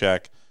health in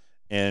check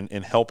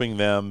and helping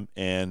them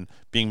and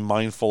being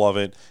mindful of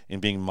it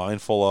and being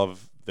mindful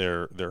of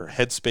their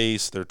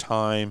headspace, their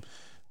time.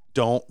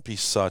 Don't be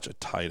such a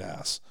tight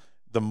ass.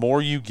 The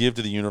more you give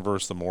to the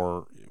universe, the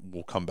more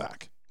will come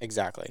back.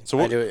 Exactly. So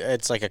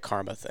it's like a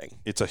karma thing.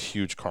 It's a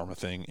huge karma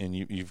thing, and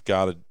you've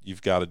got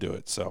to do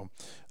it. So,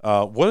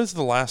 what is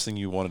the last thing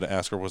you wanted to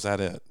ask, or was that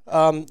it?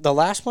 The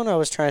last one I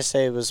was trying to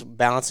say was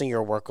balancing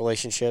your work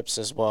relationships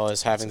as well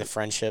as having the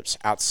friendships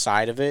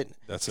outside of it.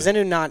 That's it. Because I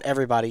know not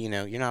everybody,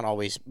 you're not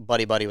always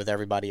buddy with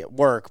everybody at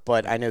work,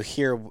 but I know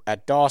here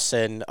at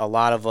Dawson, a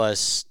lot of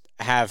us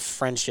have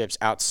friendships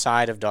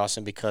outside of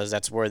Dawson because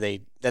that's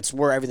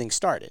where everything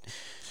started.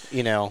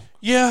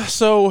 Yeah,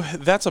 so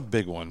that's a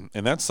big one,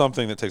 and that's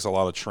something that takes a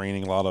lot of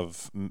training, a lot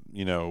of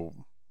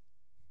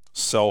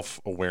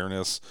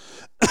self-awareness.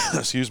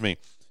 Excuse me.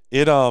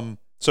 So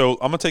I'm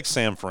gonna take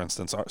Sam for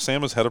instance.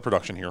 Sam is head of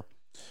production here.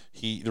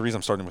 The reason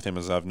I'm starting with him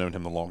is I've known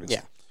him the longest.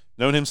 Yeah.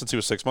 Known him since he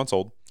was 6 months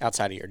old.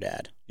 Outside of your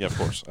dad. Yeah, of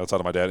course,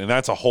 outside of my dad, and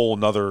that's a whole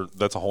nother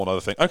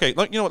thing. Okay,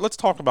 you know what? Let's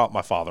talk about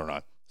my father and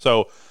I.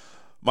 So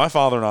my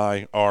father and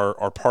I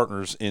are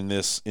partners in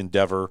this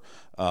endeavor,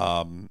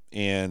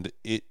 and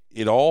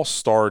it all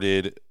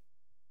started.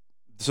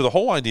 So the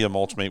whole idea of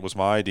Mulchmate was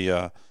my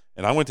idea,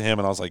 and I went to him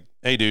and I was like,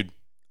 "Hey, dude,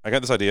 I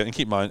got this idea." And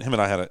keep in mind, him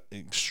and I had an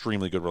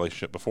extremely good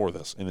relationship before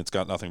this, and it's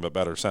got nothing but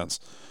better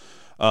since.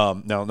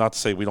 Now, not to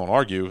say we don't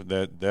argue.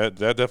 That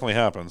definitely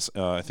happens.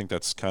 I think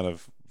that's kind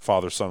of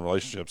father-son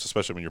relationships,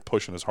 especially when you're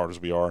pushing as hard as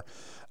we are.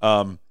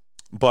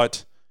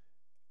 But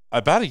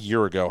about a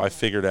year ago, I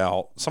figured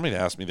out, somebody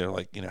asked me, they're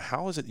like,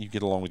 how is it you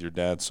get along with your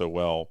dad so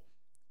well?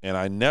 And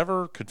I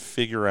never could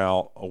figure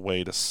out a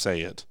way to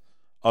say it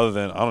other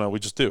than, I don't know, we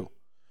just do.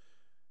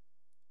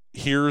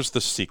 Here's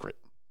the secret.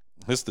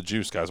 This is the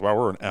juice, guys. Wow,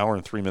 we're an hour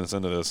and 3 minutes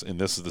into this, and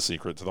this is the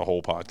secret to the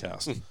whole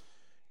podcast,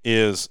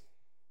 is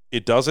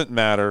it doesn't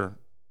matter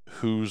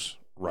who's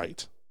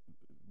right.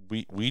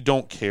 We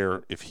don't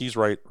care if he's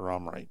right or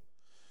I'm right.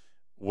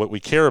 What we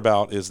care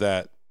about is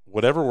that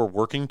whatever we're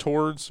working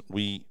towards,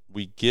 we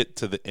get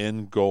to the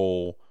end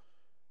goal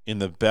in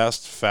the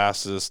best,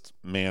 fastest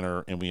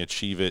manner, and we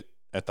achieve it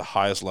at the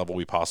highest level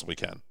we possibly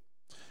can.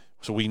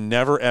 So we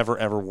never, ever,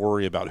 ever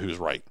worry about who's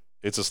right.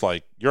 It's just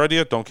like, your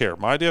idea, don't care.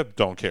 My idea,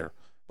 don't care.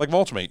 Like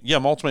Mulchmate. Yeah,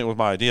 Mulchmate was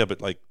my idea, but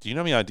do you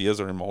know how many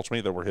ideas are in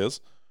Mulchmate that were his?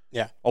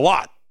 Yeah. A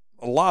lot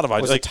of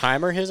ideas. Was the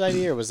timer his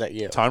idea, or was that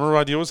you? Timer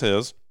idea was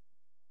his.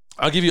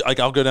 I'll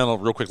go down a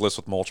real quick list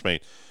with Mulchmate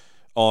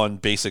on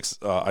basics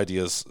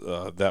ideas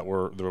that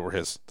were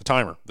his. The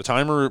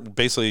timer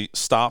basically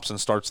stops and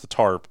starts the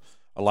tarp,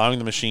 allowing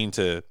the machine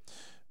to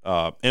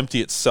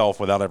empty itself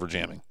without ever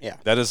jamming. Yeah,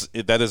 that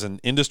is an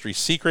industry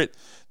secret.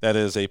 That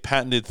is a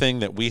patented thing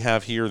that we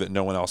have here that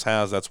no one else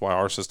has. That's why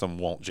our system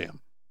won't jam.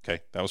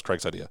 Okay, that was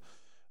Craig's idea.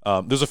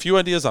 There's a few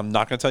ideas I'm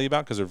not going to tell you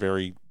about because they're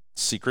very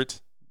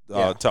secret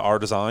to our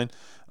design.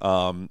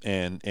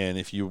 And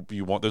if you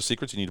want those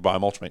secrets, you need to buy a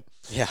Mulchmate.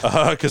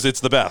 Yeah. Because it's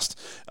the best.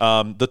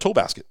 The tool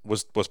basket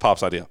was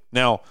Pop's idea.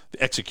 Now,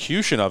 the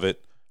execution of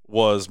it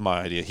was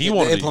my idea. He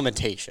wanted the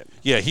implementation.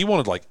 he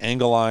wanted like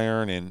angle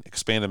iron and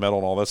expanded metal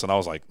and all this, and I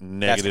was like,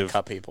 negative. That's gonna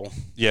cut people.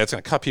 Yeah, it's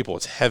gonna cut people.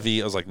 It's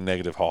heavy. I was like,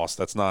 negative, Hoss.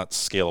 That's not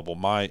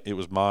scalable. It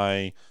was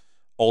my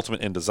ultimate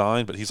in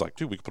design, but he's like,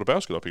 dude, we could put a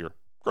basket up here.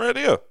 Great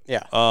idea.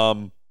 Yeah.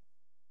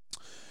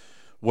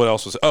 What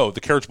else was? Oh,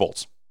 the carriage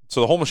bolts.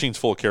 So the whole machine's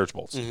full of carriage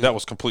bolts. Mm-hmm. That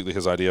was completely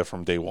his idea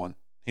from day one.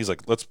 He's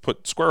like, let's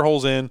put square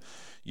holes in,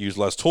 use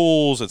less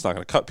tools. It's not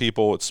going to cut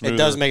people. It's smoother. It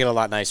does make it a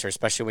lot nicer,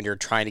 especially when you're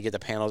trying to get the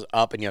panels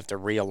up and you have to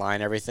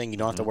realign everything. You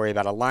don't have to worry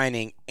about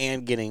aligning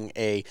and getting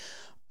a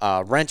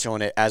wrench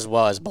on it as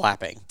well as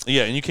blapping.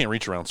 Yeah, and you can't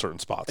reach around certain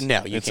spots.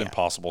 No, it's can't.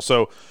 Impossible.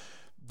 So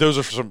those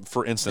are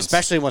for instance.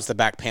 Especially once the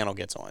back panel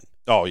gets on.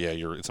 Oh, yeah,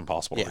 it's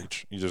impossible to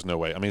reach. There's no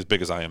way. I mean, as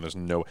big as I am, there's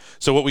no way.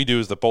 So what we do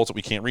is the bolts that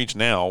we can't reach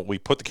now, we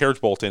put the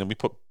carriage bolt in and we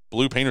put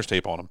blue painter's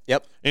tape on them.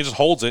 Yep. And it just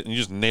holds it and you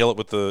just nail it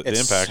with the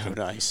impact. So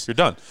nice. You're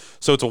done.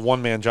 So it's a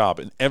one-man job.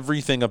 And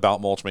everything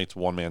about Mulchmate's a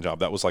one-man job.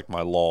 That was like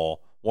my law,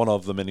 one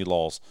of the many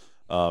laws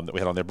that we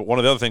had on there. But one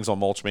of the other things on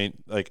Mulchmate,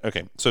 like,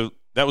 okay, so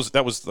that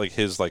was like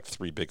his like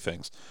three big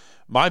things.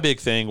 My big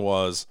thing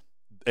was,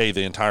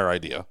 the entire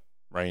idea,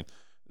 right?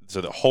 So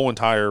the whole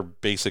entire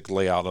basic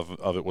layout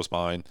of it was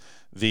mine.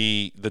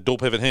 The dual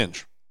pivot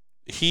hinge.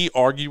 He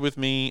argued with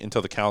me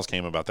until the cows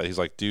came about that. He's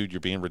like, dude, you're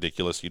being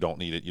ridiculous. You don't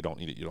need it. You don't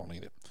need it. You don't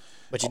need it.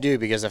 But you do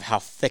because of how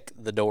thick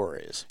the door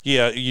is.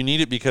 Yeah, you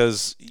need it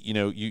because,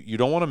 you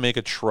don't want to make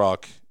a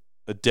truck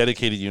a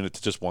dedicated unit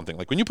to just one thing.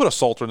 Like when you put a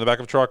salter in the back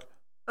of a truck,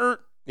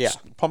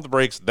 pump the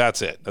brakes,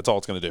 that's it. That's all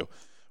it's going to do.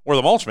 Where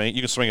the Mulchmate,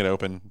 you can swing it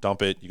open,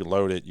 dump it, you can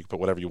load it, you can put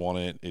whatever you want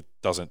in it. It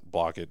doesn't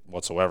block it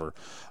whatsoever.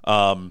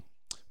 Let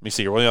me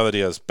see here. One of the other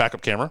ideas,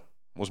 backup camera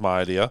was my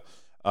idea.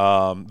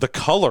 The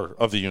color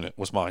of the unit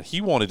was mine.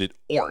 He wanted it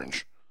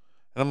orange.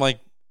 And I'm like,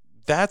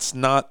 that's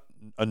not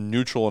a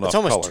neutral enough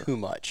color. It's almost too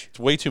much. It's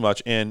way too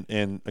much. And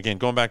again,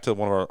 going back to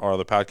one of our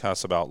other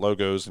podcasts about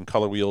logos and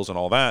color wheels and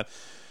all that,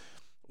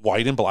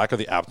 white and black are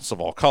the absence of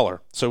all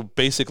color. So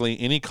basically,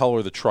 any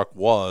color the truck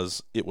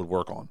was, it would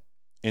work on.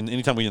 And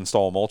anytime we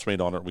install a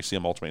Mulchmate on it, we see a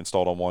Mulchmate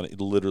installed on one,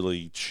 it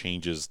literally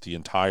changes the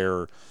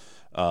entire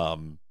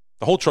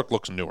the whole truck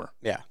looks newer.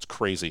 Yeah. It's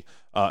crazy.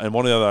 And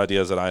one of the other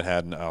ideas that I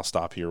had, and I'll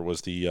stop here, was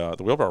the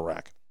wheelbarrow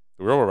rack.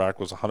 The wheelbarrow rack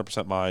was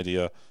 100% my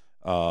idea,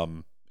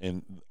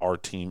 and our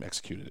team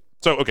executed it.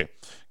 So, okay,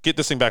 get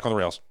this thing back on the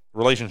rails.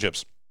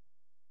 Relationships.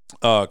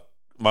 My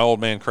old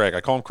man, Craig.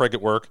 I call him Craig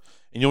at work,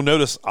 and you'll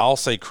notice I'll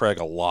say Craig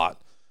a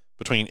lot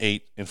between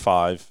 8 and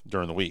 5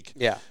 during the week.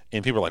 Yeah.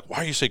 And people are like, why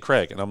do you say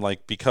Craig? And I'm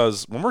like,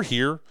 because when we're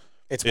here,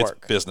 it's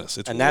work. Business.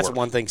 It's and that's work.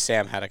 one thing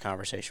Sam had a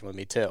conversation with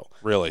me too.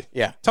 Really?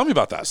 Yeah. Tell me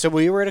about that. So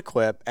we were at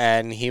Equip,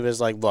 and he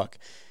was like, look,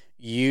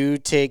 you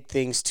take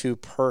things to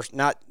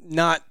not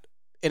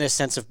in a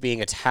sense of being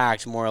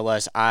attacked, more or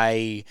less.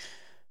 I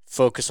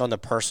focus on the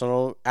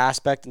personal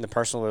aspect and the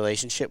personal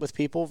relationship with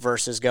people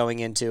versus going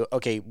into,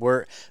 okay,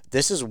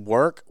 this is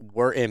work,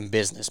 we're in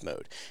business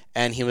mode.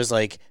 And he was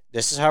like,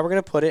 this is how we're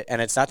going to put it,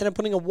 and it's not that I'm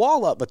putting a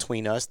wall up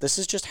between us. This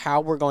is just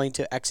how we're going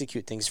to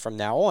execute things from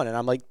now on. And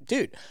I'm like,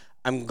 dude,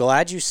 I'm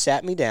glad you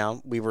sat me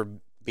down. We were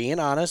being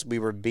honest. We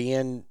were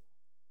being,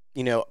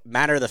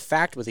 matter of the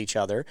fact with each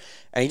other.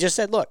 And he just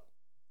said, look,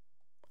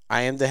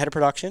 I am the head of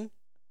production.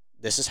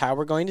 This is how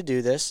we're going to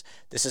do this.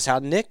 This is how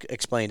Nick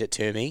explained it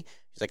to me.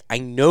 He's like, I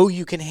know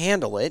you can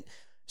handle it.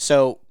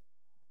 So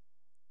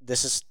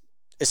this is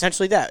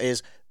essentially that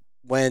is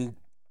when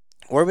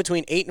we're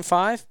between 8 and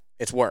 5,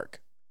 it's work.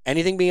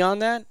 Anything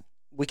beyond that,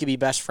 we could be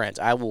best friends.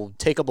 I will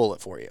take a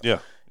bullet for you. Yeah.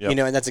 Yep.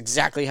 And that's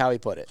exactly how he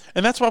put it.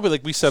 And that's why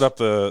we set up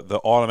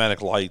the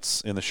automatic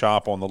lights in the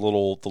shop on the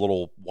little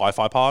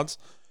Wi-Fi pods.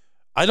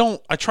 I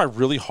try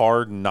really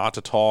hard not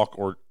to talk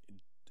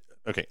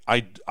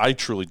I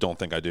truly don't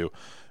think I do.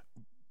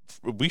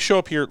 We show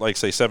up here at like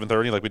say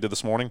 7:30 like we did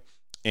this morning,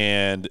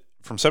 and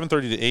from 7:30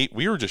 to 8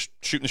 we were just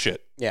shooting the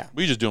shit. Yeah.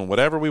 We were just doing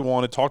whatever we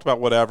wanted, talked about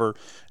whatever.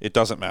 It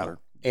doesn't matter.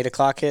 8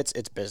 o'clock hits,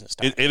 it's business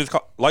time. 8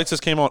 o'clock, lights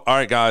just came on. All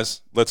right,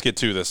 guys, let's get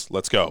to this.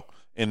 Let's go.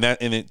 And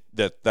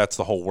that's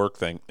the whole work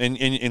thing.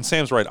 And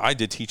Sam's right. I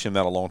did teach him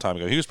that a long time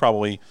ago. He was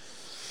probably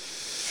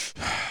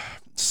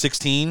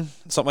 16,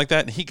 something like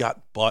that, and he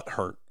got butt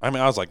hurt. I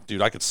mean, I was like,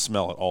 dude, I could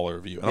smell it all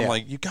over you. And I'm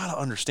like, you got to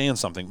understand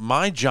something.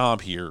 My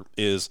job here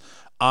is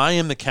I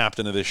am the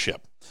captain of this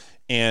ship,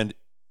 and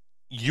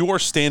you are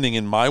standing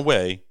in my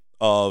way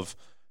of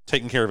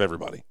taking care of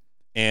everybody.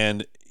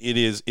 And it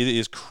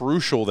is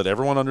crucial that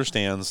everyone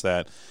understands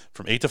that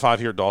from 8 to 5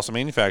 here at Dawson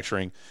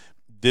Manufacturing,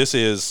 this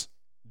is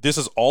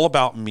all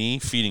about me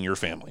feeding your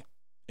family.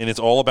 And it's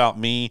all about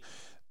me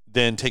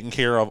then taking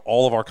care of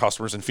all of our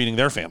customers and feeding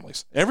their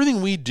families.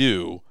 Everything we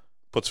do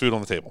puts food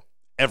on the table.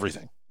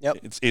 Everything. Yep.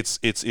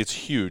 It's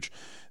huge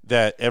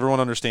that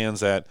everyone understands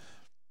that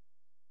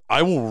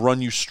I will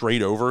run you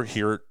straight over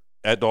here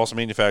at Dawson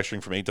Manufacturing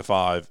from 8 to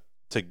 5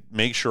 to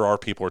make sure our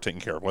people are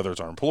taken care of, whether it's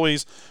our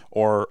employees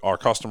or our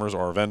customers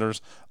or our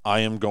vendors. I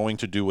am going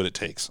to do what it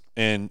takes.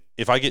 And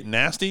if I get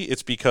nasty,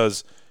 it's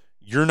because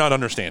you're not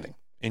understanding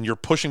and you're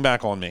pushing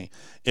back on me.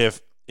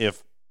 If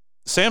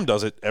Sam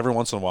does it every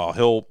once in a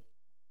while,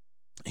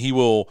 he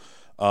will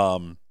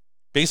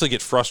basically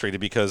get frustrated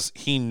because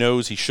he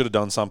knows he should have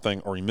done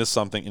something or he missed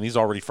something and he's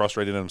already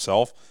frustrated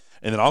himself.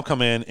 And then I'll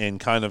come in and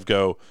kind of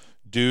go,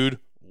 dude,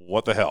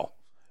 what the hell?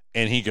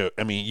 And he go,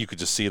 I mean, you could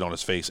just see it on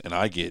his face, and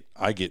I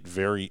get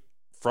very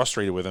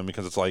frustrated with him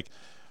because it's like,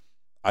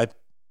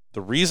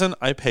 the reason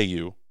I pay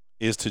you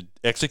is to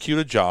execute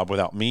a job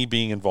without me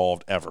being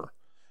involved ever.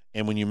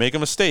 And when you make a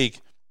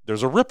mistake,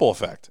 there's a ripple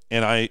effect,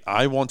 and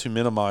I want to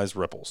minimize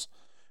ripples.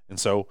 And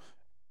so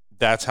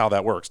that's how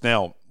that works.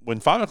 Now, when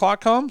 5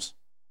 o'clock comes,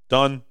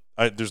 done.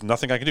 There's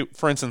nothing I can do.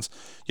 For instance,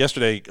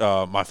 yesterday,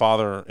 my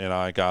father and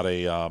I got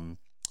an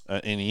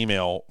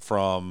email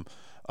from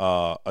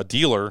a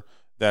dealer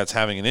that's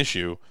having an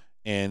issue,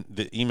 and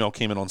the email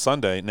came in on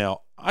Sunday.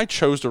 Now, I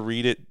chose to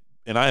read it,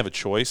 and I have a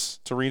choice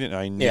to read it,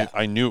 and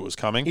I knew it was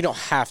coming. You don't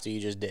have to,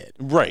 you just did.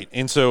 Right.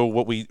 And so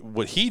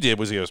what he did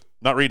was he goes,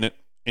 not reading it,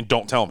 and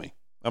don't tell me.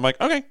 I'm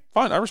like, okay,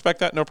 fine, I respect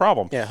that, no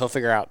problem. Yeah, he'll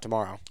figure out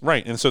tomorrow.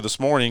 Right. And so this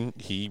morning,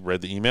 he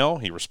read the email,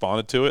 he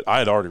responded to it. I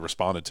had already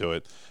responded to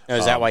it. Oh,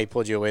 is that why he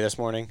pulled you away this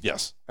morning?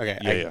 Yes. Okay.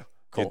 Yeah.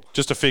 Cool.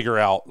 Just to figure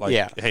out,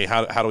 hey,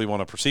 how do we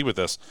want to proceed with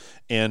this?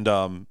 And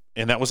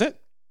that was it.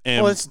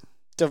 And well, it's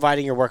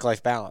dividing your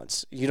work-life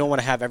balance. You don't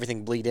want to have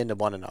everything bleed into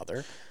one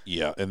another.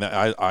 Yeah, and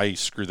I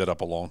screwed that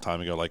up a long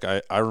time ago. Like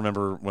I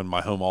remember when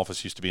my home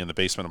office used to be in the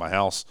basement of my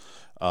house.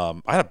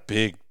 I had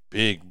a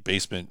big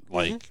basement.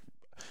 Like,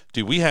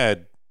 dude,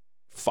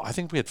 I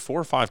think we had 4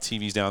 or 5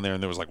 TVs down there,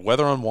 and there was like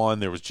weather on one,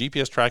 there was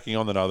GPS tracking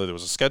on another, there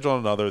was a schedule on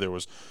another, there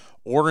was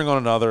ordering on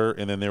another,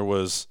 and then there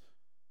was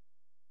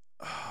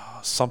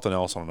something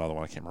else on another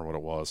one. I can't remember what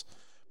it was.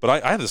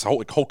 But I had this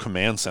whole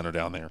command center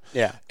down there.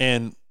 Yeah.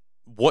 And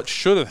what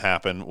should have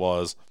happened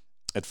was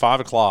at 5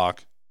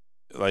 o'clock,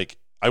 like,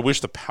 I wish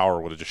the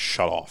power would have just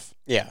shut off.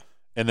 Yeah.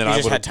 And then I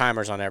just had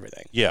timers on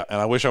everything. Yeah. And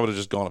I wish I would have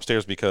just gone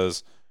upstairs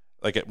because,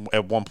 like,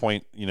 at one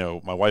point,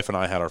 my wife and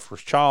I had our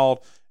first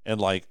child, and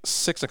like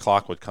 6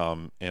 o'clock would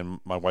come, and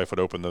my wife would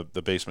open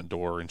the basement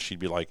door, and she'd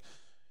be like,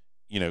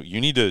 you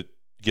need to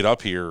get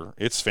up here.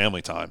 It's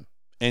family time.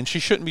 And she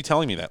shouldn't be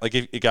telling me that. Like,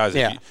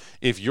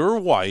 if your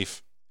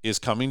wife is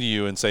coming to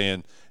you and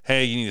saying,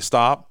 hey, you need to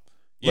stop,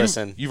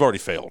 listen, you've already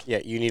failed.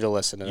 Yeah, you need to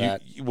listen to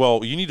that.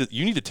 Well, you need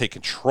to take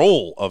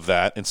control of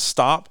that and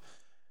stop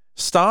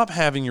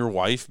having your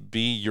wife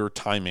be your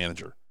time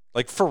manager.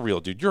 Like, for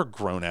real, dude, you're a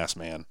grown-ass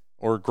man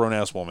or a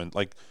grown-ass woman.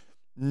 Like,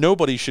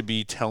 nobody should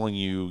be telling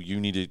you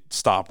need to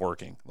stop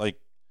working. Like,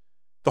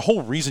 the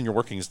whole reason you're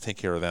working is to take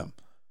care of them.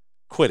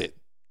 Quit it.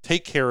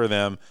 Take care of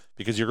them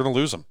because you're going to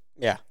lose them.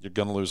 Yeah. You're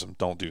going to lose them.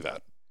 Don't do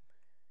that.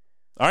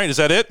 All right, is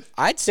that it?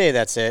 I'd say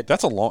that's it.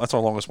 That's our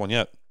longest one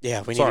yet.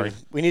 Yeah,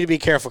 we need to be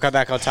careful. Come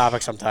back on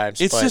topic sometimes.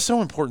 It's just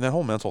so important. That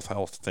whole mental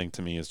health thing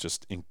to me is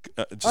just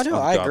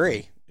I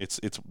agree. It's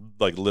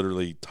like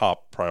literally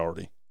top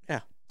priority.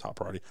 Yeah. Top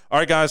priority. All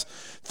right, guys.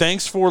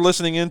 Thanks for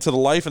listening in to the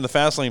Life in the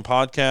Fast Lane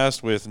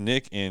podcast with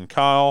Nick and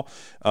Kyle.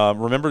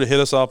 Remember to hit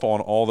us up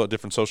on all the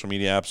different social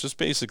media apps. Just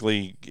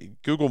basically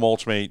Google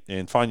Mulchmate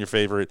and find your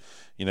favorite,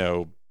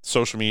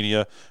 social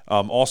media.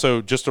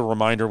 Also, just a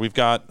reminder, we've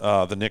got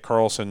the Nick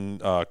Carlson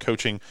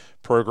coaching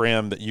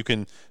program that you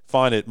can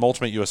find at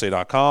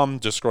mulchmateusa.com.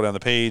 Just scroll down the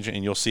page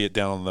and you'll see it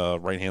down on the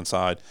right-hand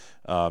side.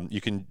 You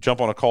can jump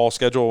on a call,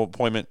 schedule an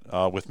appointment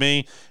with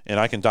me,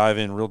 and I can dive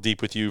in real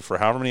deep with you for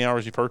however many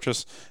hours you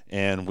purchase,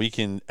 and we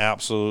can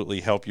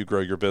absolutely help you grow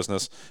your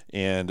business.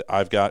 And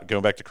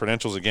going back to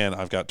credentials again,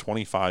 I've got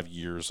 25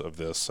 years of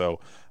this.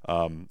 So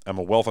I'm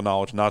a wealth of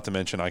knowledge, not to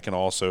mention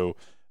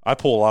I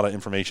pull a lot of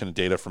information and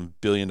data from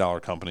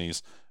billion-dollar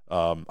companies,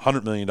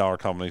 $100 million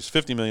companies,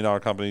 $50 million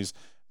companies,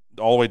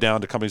 all the way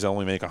down to companies that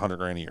only make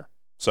 $100,000 a year.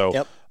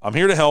 So I'm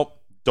here to help.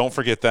 Don't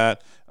forget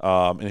that.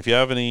 And if you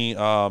have any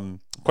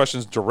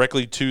questions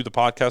directly to the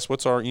podcast,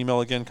 what's our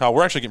email again, Kyle?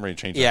 We're actually getting ready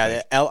to change it. Yeah,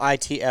 the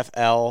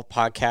LITFL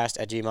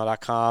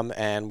podcast@gmail.com,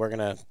 and we're going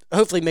to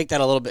hopefully make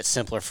that a little bit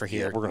simpler for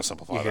here. Yeah, we're going to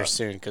simplify that here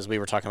soon because we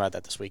were talking about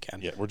that this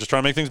weekend. Yeah, we're just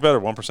trying to make things better,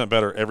 1%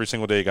 better every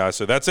single day, guys.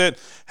 So that's it.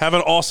 Have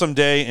an awesome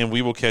day, and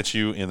we will catch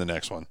you in the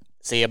next one.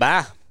 See you.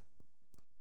 Bye.